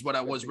bed. Is what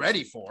I was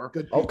ready for.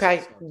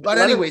 Okay, but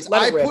anyways,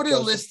 I put a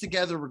list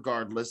together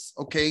regardless.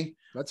 Okay,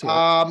 that's it.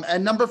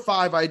 And number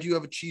 5, I do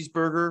have a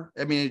cheeseburger.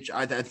 I mean,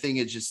 I think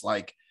it's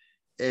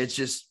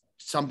just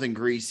something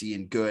greasy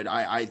and good.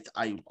 I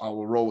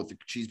will roll with the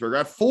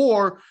cheeseburger. At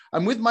 4,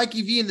 I'm with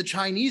Mikey V in the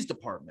Chinese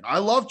department. I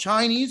love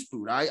Chinese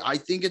food. I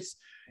think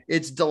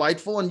it's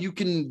delightful, and you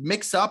can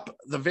mix up.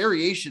 The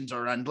variations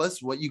are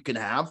endless. What you can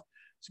have.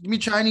 So give me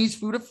Chinese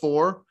food at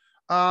 4.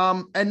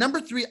 And number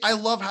 3, I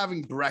love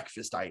having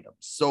breakfast items.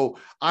 So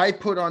I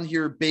put on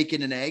here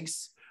bacon and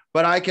eggs,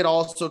 but I could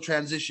also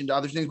transition to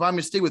other things. But I'm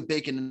going to stay with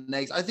bacon and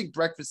eggs. I think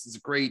breakfast is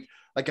great.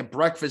 Like a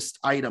breakfast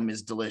item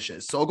is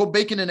delicious. So I'll go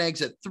bacon and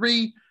eggs at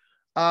 3.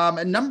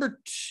 And number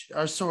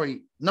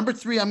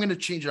 3, I'm going to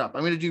change it up.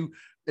 I'm going to do,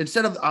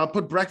 I'll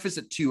put breakfast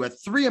at 2. At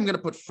 3, I'm going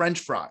to put French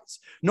fries.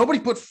 Nobody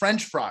put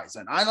French fries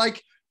in. I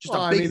like just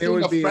a big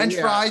thing of French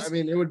fries. I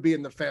mean, it would be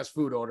in the fast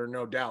food order,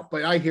 no doubt,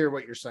 but I hear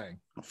what you're saying.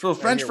 So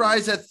French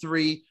fries at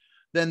 3,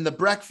 then the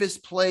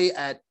breakfast play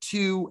at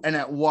 2, and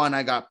at 1,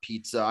 I got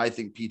pizza. I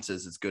think pizza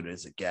is as good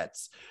as it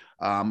gets.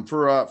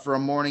 For a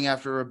morning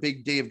after a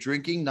big day of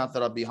drinking, not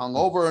that I'll be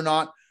hungover or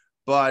not,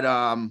 but,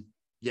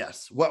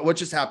 yes. What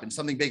just happened?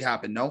 Something big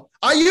happened. No.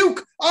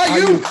 Ayuk. All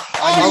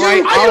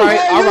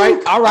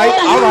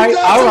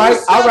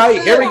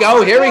right. Here we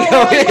go.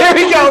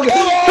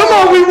 Come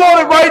on, we want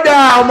it right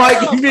now,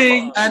 Mikey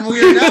V. And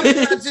we are now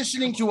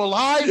transitioning to a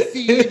live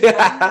feed from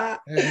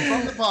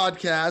the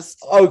podcast.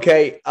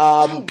 Okay.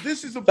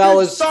 This is a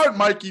fellas, big start,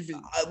 Mikey V.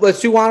 Let's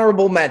do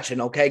honorable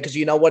mention, okay? Because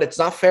you know what? It's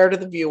not fair to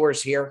the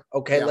viewers here.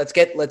 Okay, yeah. Let's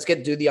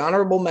do the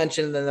honorable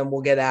mention, and then we'll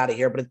get out of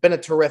here. But it's been a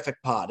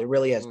terrific pod. It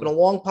really has. It's been a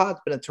long pod.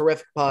 It's been a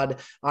terrific pod.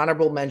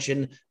 Honorable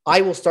mention.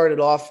 I will start it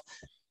off.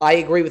 I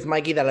agree with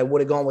Mikey that I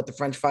would have gone with the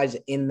French fries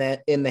in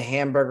the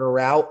hamburger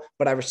route,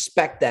 but I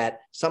respect that.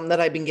 Something that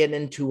I've been getting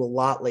into a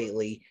lot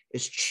lately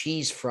is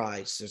cheese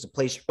fries. There's a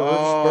place,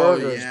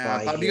 Burgers.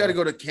 Yeah. Bob, you got to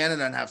go to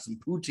Canada and have some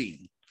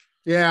poutine.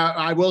 Yeah,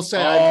 I will say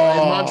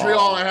in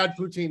Montreal I had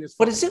poutine.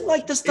 But is it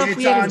like the stuff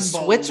we had in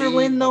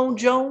Switzerland, though,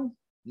 Joe?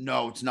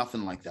 No, it's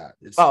nothing like that.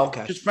 It's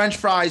okay. Just French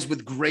fries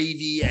with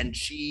gravy and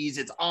cheese.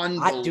 It's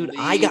unbelievable.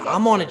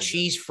 I'm on a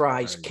cheese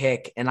fries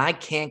kick, and I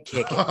can't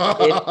kick it.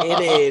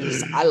 It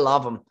is. I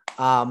love them.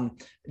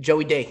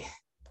 Joey D.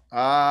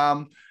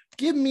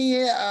 Give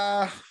me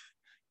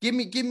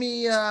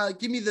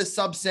the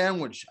sub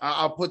sandwich.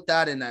 I'll put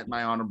that in at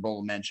my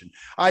honorable mention.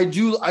 I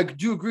do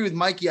agree with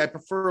Mikey. I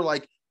prefer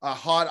like a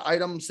hot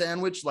item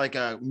sandwich, like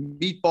a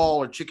meatball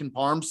or chicken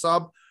parm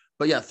sub.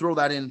 But yeah, throw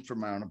that in for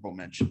my honorable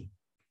mention.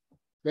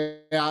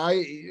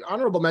 Yeah,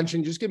 honorable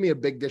mention. Just give me a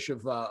big dish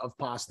of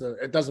pasta.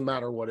 It doesn't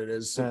matter what it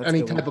is.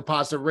 Any type of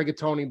pasta,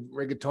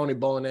 rigatoni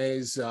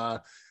bolognese,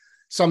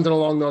 something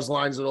along those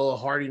lines, a little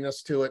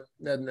heartiness to it,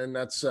 and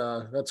that's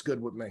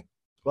good with me.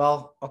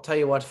 Well, I'll tell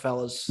you what,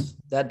 fellas,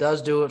 that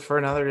does do it for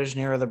another edition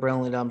here of the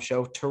Brilliantly Dumb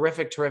Show.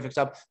 Terrific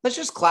stuff. Let's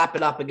just clap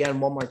it up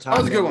again one more time.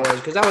 That was a good one,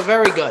 because that was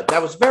very good.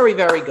 That was very,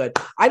 very good.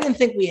 I didn't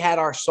think we had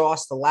our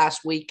sauce the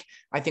last week.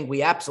 I think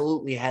we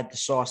absolutely had the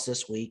sauce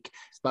this week.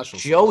 Special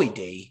Joey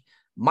D,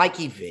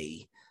 Mikey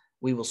V.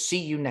 We will see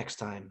you next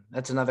time.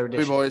 That's another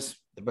edition. Hey, boys.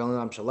 The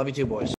Brilliantly Dumb Show. Love you too, boys.